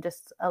 and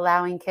just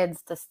allowing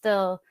kids to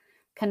still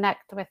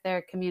connect with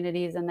their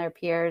communities and their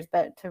peers,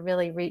 but to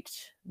really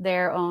reach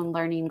their own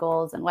learning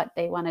goals and what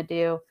they want to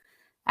do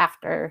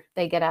after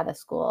they get out of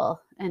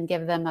school, and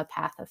give them a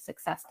path of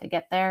success to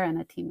get there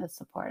and a team of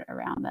support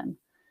around them.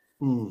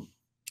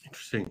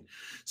 Interesting.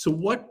 So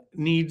what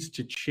needs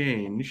to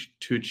change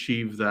to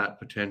achieve that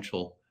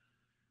potential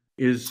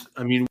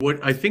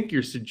what I think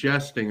you're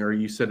suggesting, or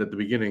you said at the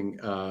beginning,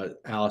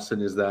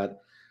 Allison, is that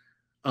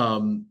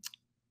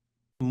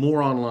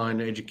more online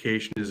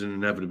education is an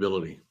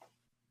inevitability.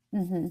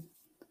 Mm-hmm.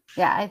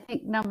 Yeah, I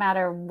think no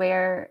matter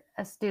where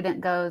a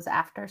student goes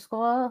after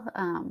school,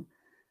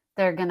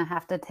 they're going to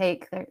have to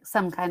take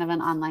some kind of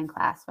an online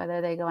class,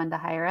 whether they go into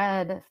higher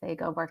ed, if they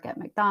go work at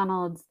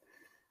McDonald's,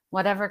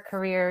 whatever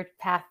career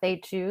path they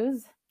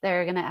choose,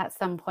 they're going to at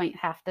some point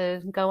have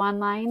to go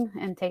online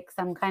and take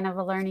some kind of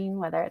a learning,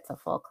 whether it's a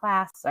full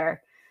class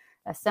or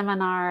a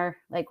seminar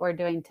like we're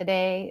doing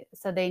today.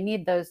 So they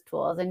need those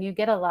tools, and you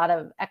get a lot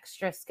of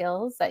extra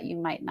skills that you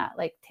might not,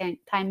 like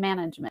time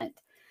management.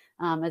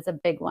 Is a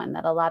big one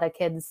that a lot of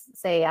kids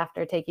say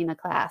after taking a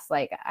class,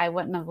 like, I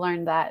wouldn't have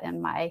learned that in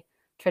my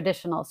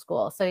traditional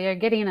school. So you're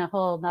getting a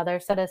whole nother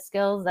set of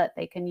skills that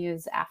they can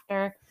use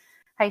after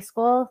high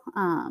school.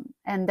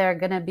 And they're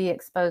going to be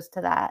exposed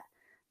to that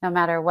no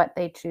matter what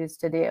they choose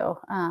to do.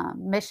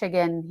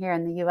 Michigan, here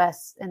in the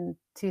US in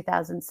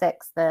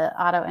 2006, the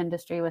auto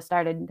industry was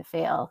starting to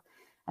fail,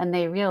 and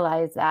they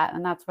realized that,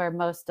 and that's where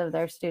most of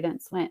their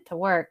students went to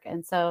work.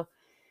 And so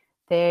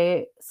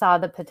they saw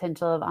the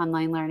potential of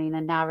online learning,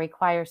 and now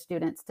require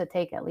students to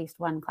take at least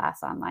one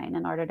class online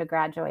in order to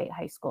graduate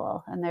high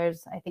school. And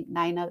there's, I think,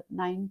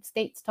 nine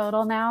states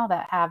total now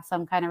that have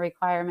some kind of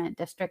requirement.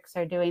 Districts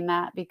are doing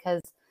that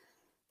because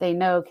they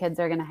know kids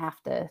are going to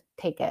have to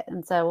take it.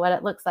 And so what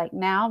it looks like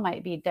now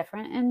might be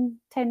different in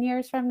 10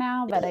 years from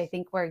now, but I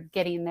think we're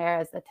getting there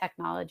as the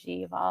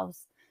technology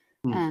evolves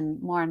and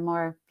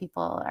more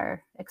people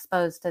are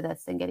exposed to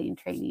this and getting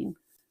training.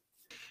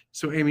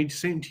 So, Amy,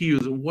 same to you,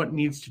 what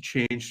needs to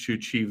change to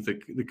achieve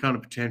the kind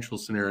of potential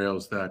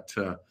scenarios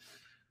that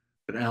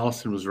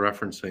Allison was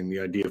referencing, the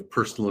idea of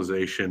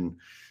personalization,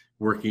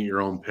 working at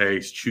your own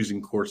pace,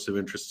 choosing courses of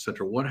interest, et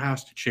cetera? What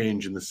has to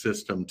change in the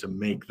system to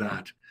make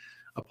that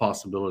a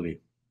possibility?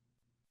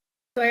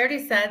 So I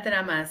already said that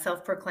I'm a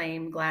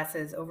self-proclaimed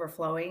glasses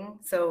overflowing.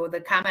 So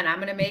the comment I'm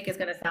going to make is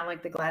going to sound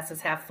like the glass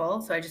is half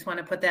full. So I just want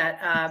to put that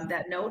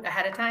that note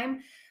ahead of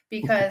time,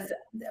 because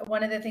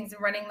one of the things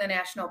running the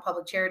National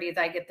Public Charities,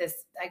 I get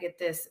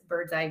this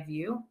bird's eye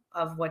view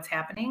of what's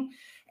happening.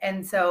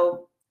 And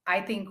so I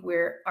think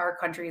our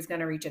country is going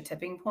to reach a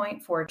tipping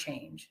point for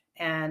change.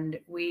 And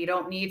we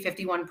don't need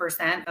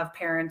 51% of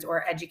parents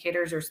or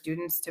educators or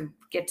students to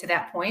get to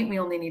that point. We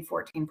only need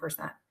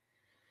 14%.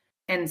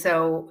 And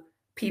so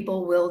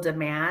people will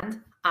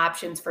demand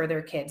options for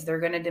their kids. They're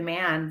going to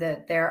demand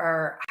that there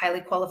are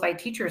highly qualified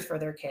teachers for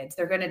their kids.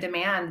 They're going to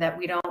demand that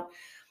we don't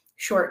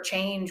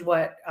shortchange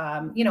what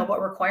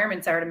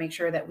requirements are to make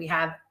sure that we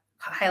have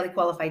highly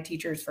qualified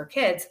teachers for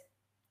kids.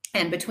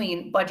 And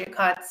between budget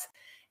cuts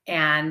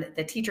and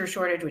the teacher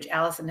shortage, which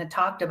Allison had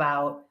talked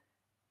about,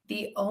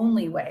 the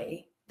only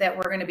way that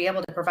we're going to be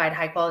able to provide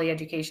high quality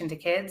education to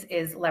kids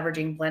is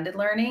leveraging blended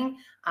learning,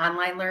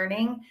 online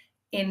learning,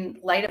 in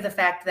light of the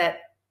fact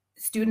that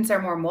students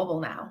are more mobile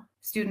now.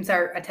 Students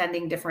are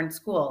attending different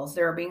schools.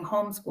 They're being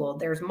homeschooled.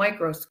 There's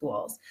micro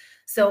schools.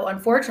 So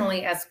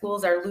unfortunately, as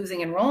schools are losing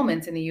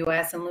enrollments in the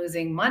US and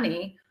losing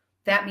money,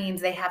 that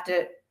means they have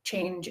to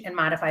change and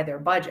modify their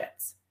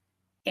budgets.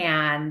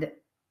 And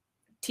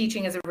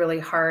teaching is a really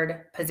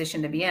hard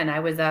position to be in. I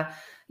was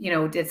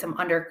did some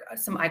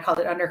I called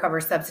it undercover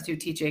substitute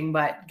teaching,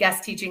 but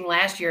guest teaching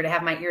last year to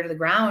have my ear to the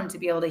ground to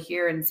be able to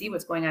hear and see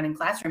what's going on in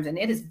classrooms. And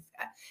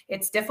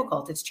it's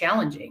difficult, it's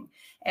challenging.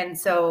 And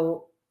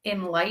so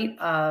in light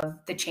of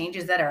the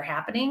changes that are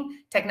happening,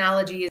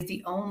 technology is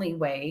the only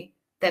way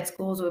that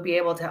schools will be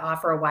able to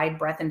offer a wide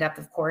breadth and depth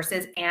of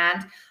courses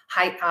and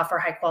offer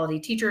high quality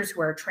teachers who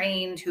are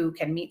trained, who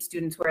can meet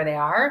students where they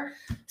are.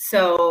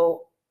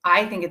 So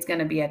I think it's going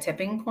to be a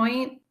tipping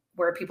point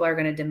where people are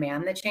going to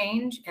demand the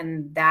change,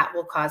 and that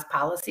will cause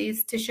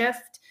policies to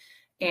shift.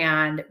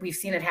 And we've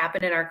seen it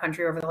happen in our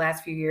country over the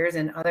last few years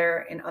in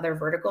other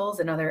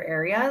verticals and other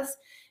areas.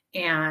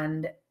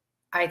 And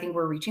I think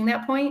we're reaching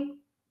that point.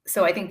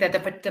 So I think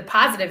that the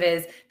positive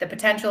is the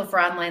potential for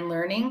online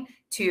learning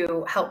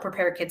to help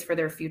prepare kids for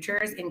their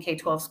futures in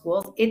K-12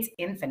 schools. It's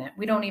infinite.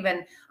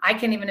 I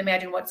can't even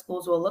imagine what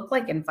schools will look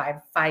like in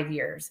five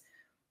years.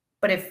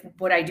 But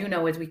what I do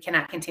know is we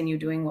cannot continue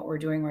doing what we're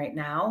doing right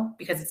now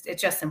because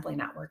it's just simply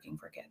not working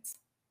for kids.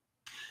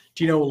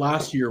 Do you know,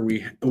 last year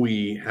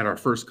we had our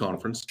first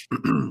conference,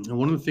 and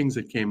one of the things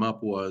that came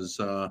up was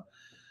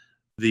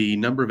the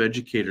number of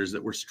educators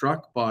that were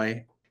struck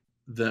by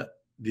the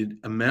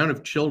amount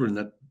of children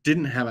that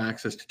didn't have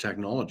access to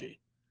technology.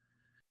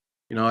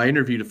 You know, I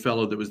interviewed a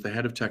fellow that was the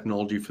head of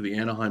technology for the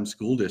Anaheim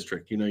School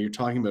District. You know, you're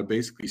talking about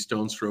basically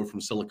stone's throw from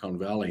Silicon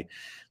Valley.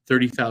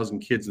 30,000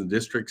 kids in the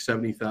district,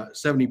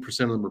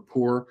 70% of them were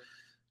poor,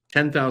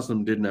 10,000 of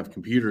them didn't have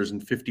computers,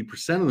 and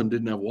 50% of them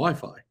didn't have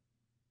Wi-Fi.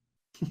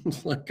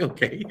 It's like,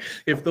 okay,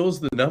 if those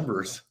are the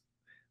numbers,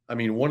 I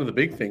mean, one of the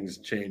big things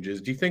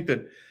changes. Do you think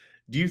that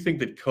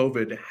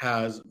COVID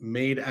has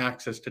made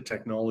access to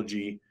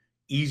technology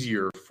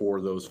easier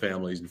for those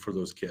families and for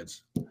those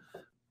kids?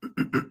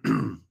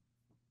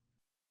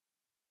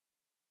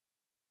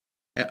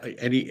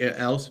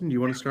 Allison, do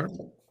you want to start?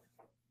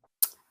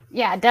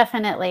 Yeah,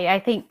 definitely.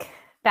 I think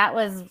that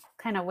was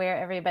kind of where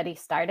everybody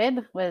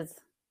started, was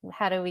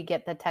how do we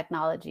get the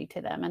technology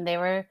to them? And they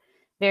were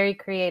very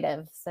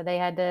creative. So they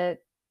had to,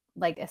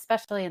 like,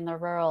 especially in the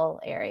rural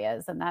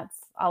areas, and that's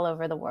all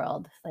over the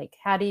world. Like,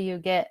 how do you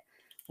get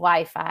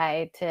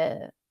Wi-Fi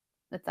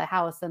it's a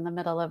house in the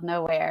middle of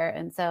nowhere?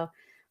 And so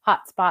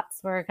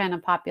hotspots were kind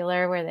of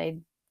popular where they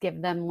give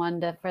them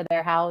one for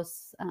their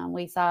house.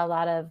 We saw a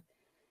lot of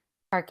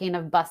parking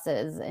of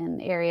buses in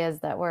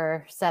areas that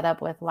were set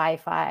up with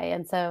Wi-Fi.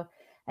 And so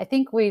I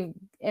think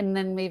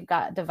then we've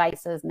got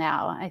devices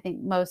now. I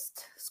think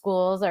most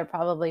schools are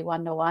probably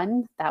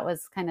 1-to-1. That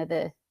was kind of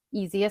the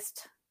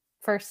easiest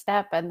first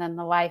step. And then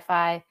the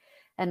Wi-Fi,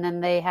 and then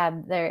they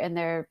had in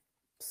their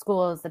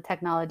schools, the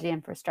technology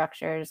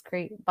infrastructures,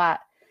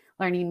 bought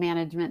learning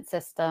management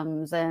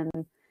systems and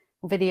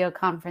video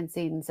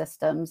conferencing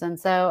systems. And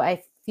so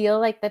I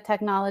feel like the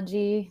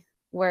technology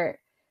we're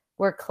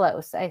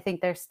close. I think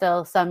there's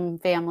still some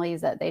families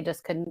that they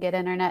just couldn't get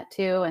internet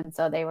to, and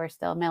so they were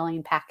still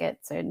mailing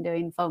packets and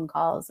doing phone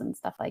calls and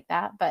stuff like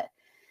that. But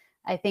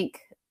I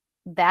think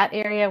that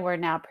area we're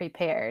now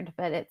prepared,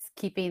 but it's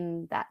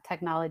keeping that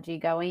technology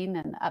going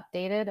and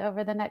updated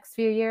over the next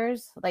few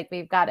years. Like,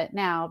 we've got it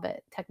now,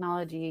 but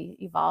technology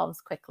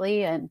evolves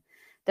quickly and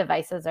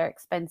devices are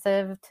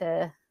expensive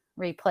to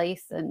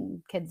replace,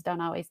 and kids don't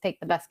always take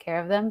the best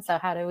care of them. So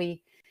how do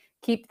we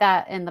keep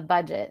that in the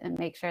budget and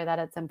make sure that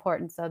it's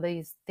important so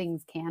these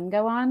things can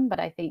go on? But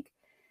I think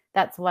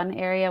that's one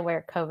area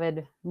where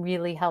COVID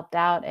really helped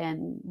out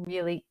and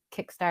really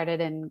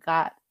kickstarted and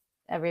got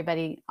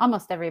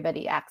almost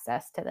everybody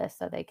access to this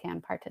so they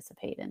can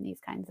participate in these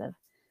kinds of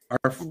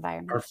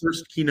environments. Our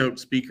first keynote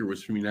speaker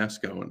was from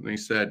UNESCO, and they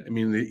said, I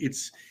mean,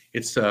 it's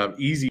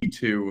easy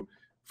to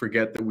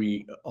forget that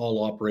we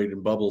all operate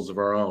in bubbles of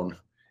our own.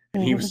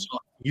 And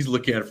he's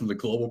looking at it from the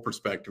global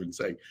perspective and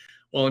saying,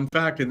 well, in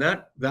fact, in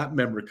that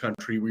member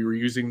country, we were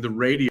using the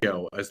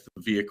radio as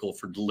the vehicle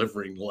for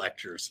delivering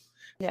lectures.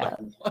 Yeah. Like,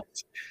 what?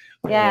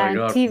 Yeah,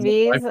 oh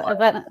TVs.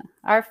 But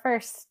our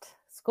first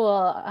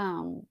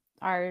school,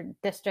 our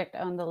district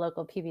owned the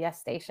local PBS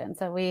station.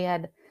 So we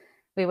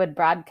would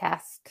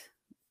broadcast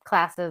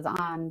classes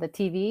on the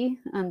TV.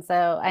 And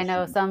so I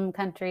know some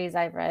countries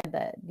I've read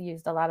that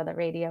used a lot of the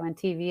radio and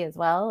TV as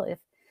well,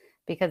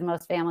 because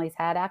most families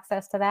had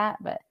access to that.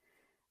 But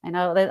I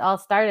know it all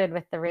started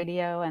with the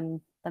radio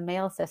and the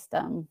mail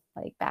system,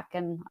 like back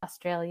in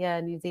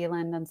Australia, New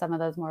Zealand, and some of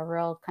those more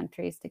rural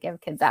countries, to give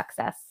kids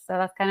access. So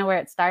that's kind of where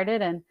it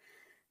started. And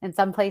in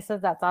some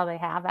places, that's all they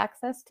have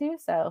access to.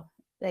 So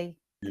they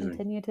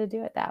continue to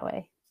do it that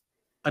way.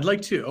 I'd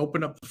like to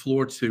open up the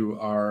floor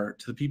to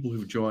the people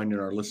who've joined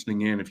and are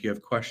listening in. If you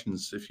have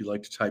questions, if you'd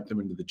like to type them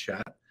into the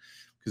chat,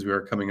 because we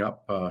are coming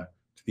up to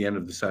the end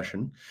of the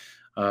session.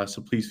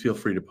 So please feel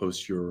free to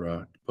post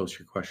your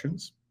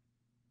questions.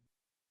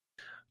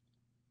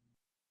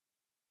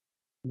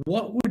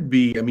 what would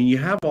be, I mean, you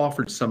have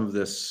offered some of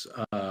this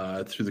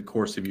through the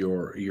course of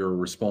your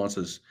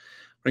responses.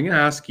 But I'm going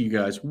to ask you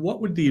guys, what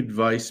would the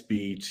advice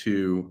be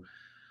to,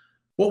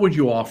 what would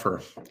you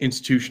offer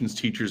institutions,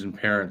 teachers, and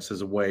parents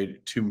as a way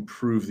to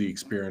improve the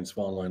experience of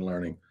online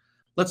learning?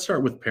 Let's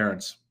start with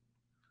parents.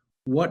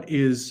 What's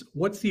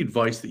the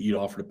advice that you'd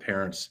offer to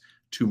parents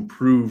to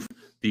improve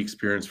the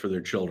experience for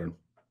their children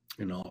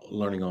in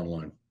learning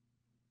online?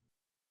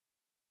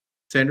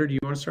 Sandra, do you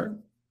want to start?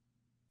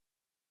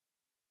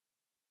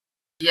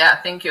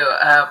 Yeah, thank you.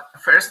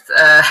 First,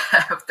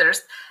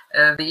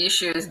 the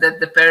issue is that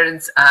the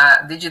parents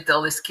are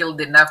digitally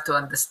skilled enough to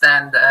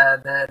understand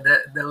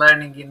the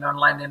learning in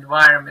online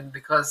environment,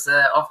 because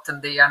often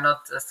they are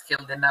not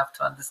skilled enough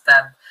to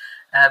understand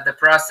the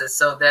process.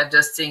 So they're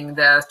just seeing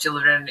their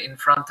children in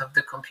front of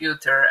the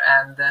computer,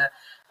 and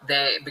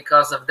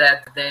because of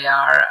that, they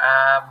are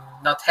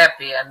not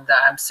happy. And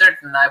I'm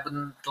certain I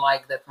wouldn't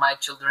like that my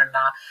children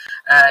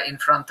are in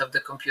front of the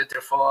computer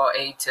for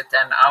 8 to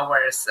 10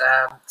 hours.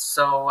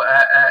 So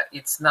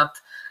it's not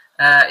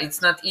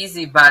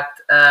easy, but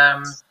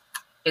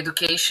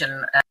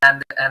education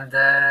and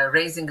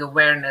raising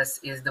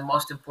awareness is the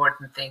most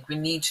important thing. We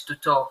need to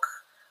talk.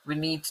 We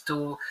need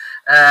to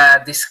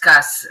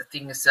discuss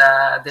things.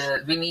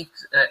 We need,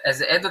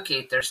 as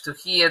educators, to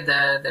hear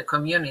the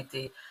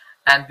community,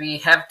 and we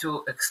have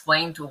to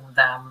explain to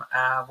them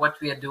what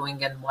we are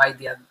doing and why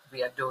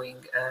we are doing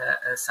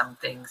some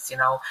things, you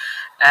know.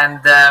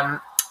 And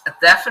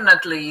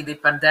definitely the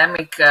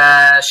pandemic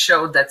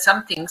showed that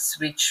some things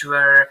which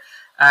were,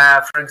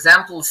 for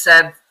example,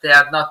 said they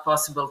are not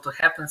possible to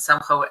happen,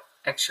 somehow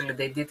actually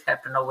they did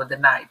happen over the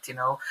night. You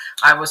know,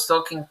 I was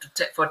talking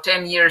for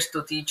 10 years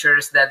to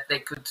teachers that they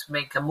could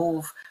make a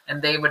move,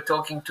 and they were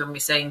talking to me,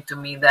 saying to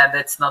me that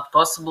that's not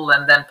possible,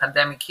 and then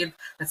pandemic hit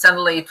and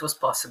suddenly it was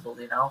possible,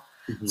 you know.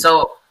 Mm-hmm.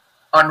 So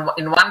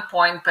in one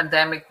point,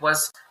 pandemic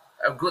was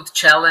a good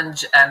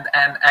challenge and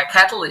a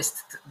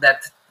catalyst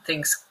that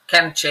things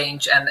can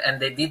change, and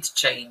they did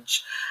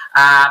change.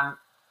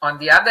 On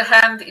the other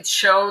hand, it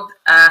showed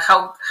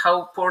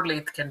how poorly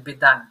it can be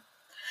done.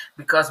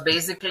 Because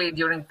basically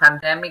during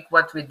pandemic,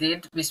 what we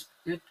did,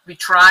 we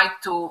tried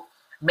to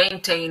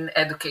maintain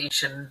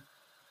education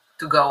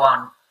to go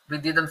on. We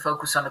didn't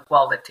focus on the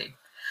quality.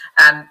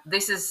 And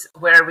this is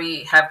where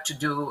we have to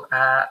do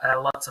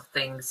lots of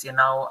things, you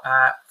know,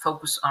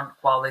 focus on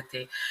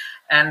quality.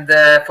 And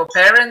for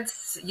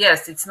parents,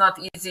 yes, it's not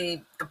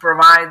easy to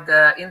provide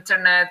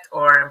internet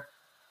or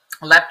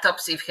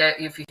laptops if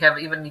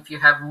you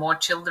have more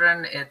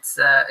children. It's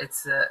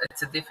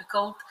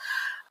difficult.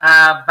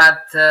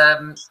 But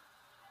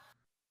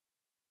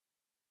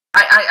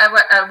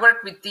I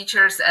work with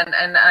teachers,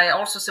 and I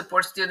also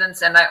support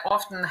students, and I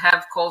often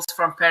have calls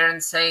from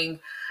parents saying,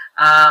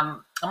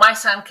 my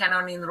son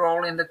cannot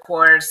enroll in the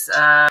course,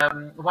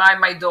 why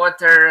my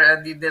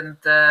daughter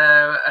didn't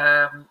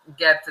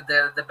get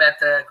the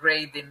better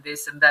grade in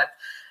this and that.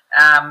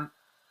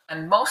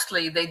 And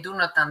mostly they do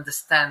not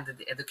understand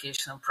the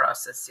educational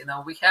process. You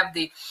know, we have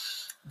the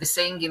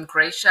saying in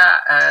Croatia,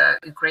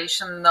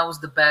 Croatian knows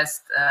the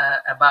best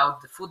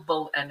about the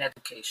football and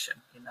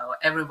education. You know,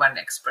 everyone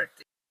expert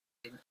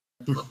in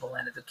football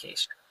and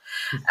education.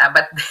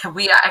 But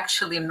we are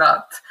actually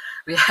not.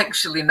 We are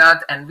actually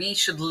not, and we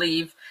should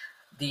leave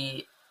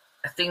the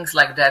things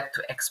like that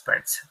to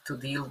experts to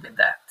deal with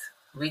that.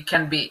 We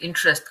can be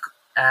interest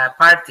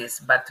parties,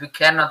 but we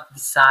cannot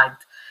decide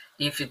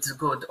if it's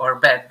good or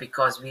bad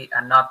because we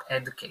are not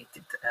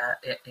educated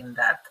in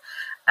that.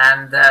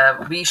 And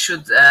we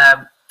should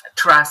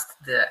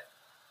trust the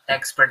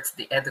experts,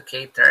 the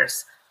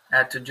educators,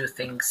 to do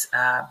things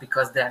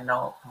because they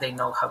know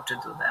how to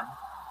do them.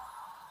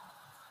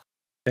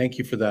 Thank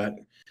you for that.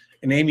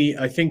 And Amy,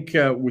 I think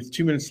with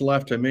 2 minutes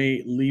left, I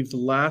may leave the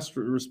last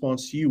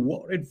response to you.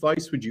 What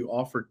advice would you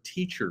offer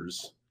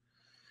teachers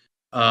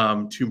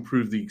to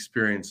improve the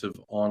experience of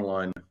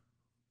online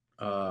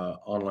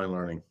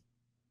learning?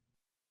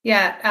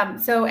 Yeah,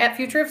 so at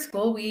Future of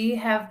School, we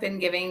have been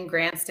giving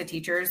grants to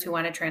teachers who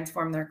want to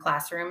transform their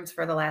classrooms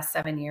for the last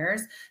 7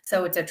 years.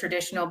 So it's a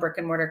traditional brick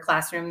and mortar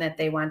classroom that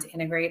they want to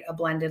integrate a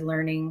blended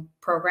learning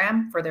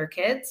program for their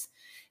kids.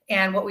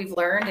 And what we've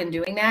learned in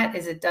doing that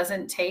is it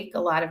doesn't take a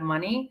lot of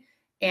money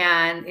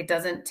and it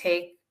doesn't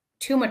take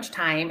too much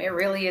time. It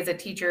really is a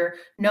teacher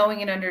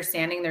knowing and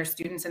understanding their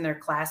students in their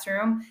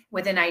classroom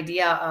with an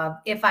idea of,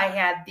 if I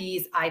had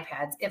these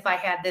iPads, if I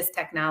had this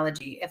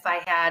technology, if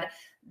I had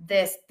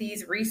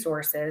these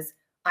resources,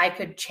 I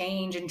could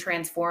change and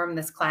transform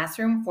this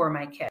classroom for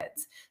my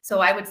kids. So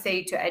I would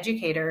say to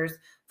educators,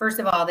 first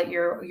of all, that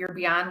you're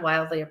beyond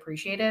wildly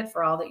appreciated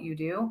for all that you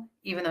do,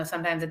 even though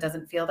sometimes it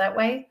doesn't feel that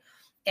way.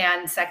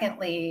 And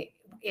secondly,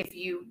 if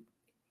you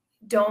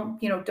don't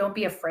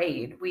be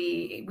afraid.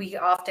 We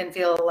often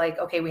feel like,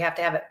 okay, we have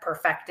to have it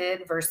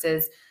perfected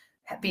versus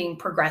being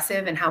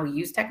progressive in how we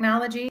use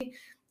technology.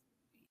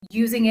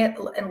 using it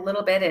a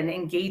little bit and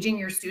engaging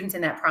your students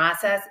in that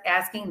process,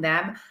 asking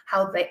them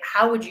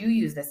how would you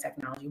use this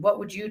technology? What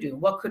would you do?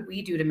 What could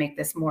we do to make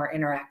this more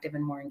interactive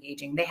and more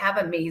engaging? They have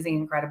amazing,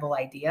 incredible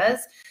ideas.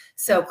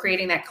 So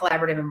creating that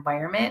collaborative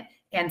environment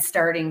and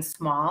starting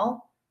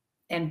small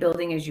and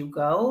building as you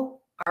go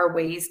are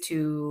ways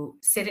to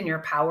sit in your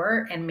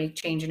power and make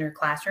change in your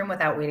classroom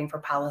without waiting for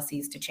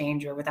policies to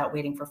change or without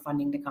waiting for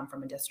funding to come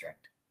from a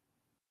district.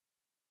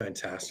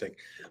 Fantastic.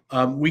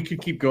 We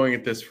could keep going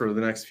at this for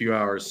the next few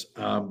hours,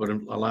 but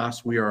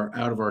alas, we are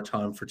out of our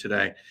time for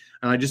today.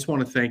 And I just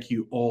want to thank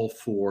you all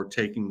for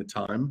taking the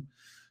time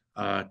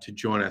to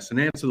join us and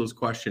answer those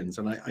questions.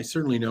 And I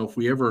certainly know if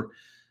we ever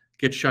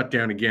get shut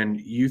down again,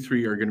 you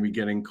three are going to be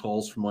getting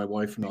calls from my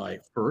wife and I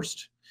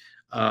first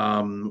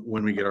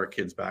when we get our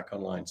kids back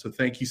online. So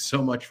thank you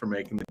so much for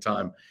making the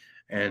time.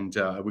 And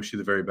I wish you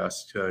the very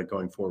best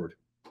going forward.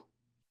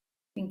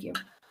 Thank you.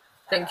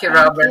 Thank you,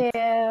 Robert. Thank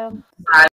you. Bye.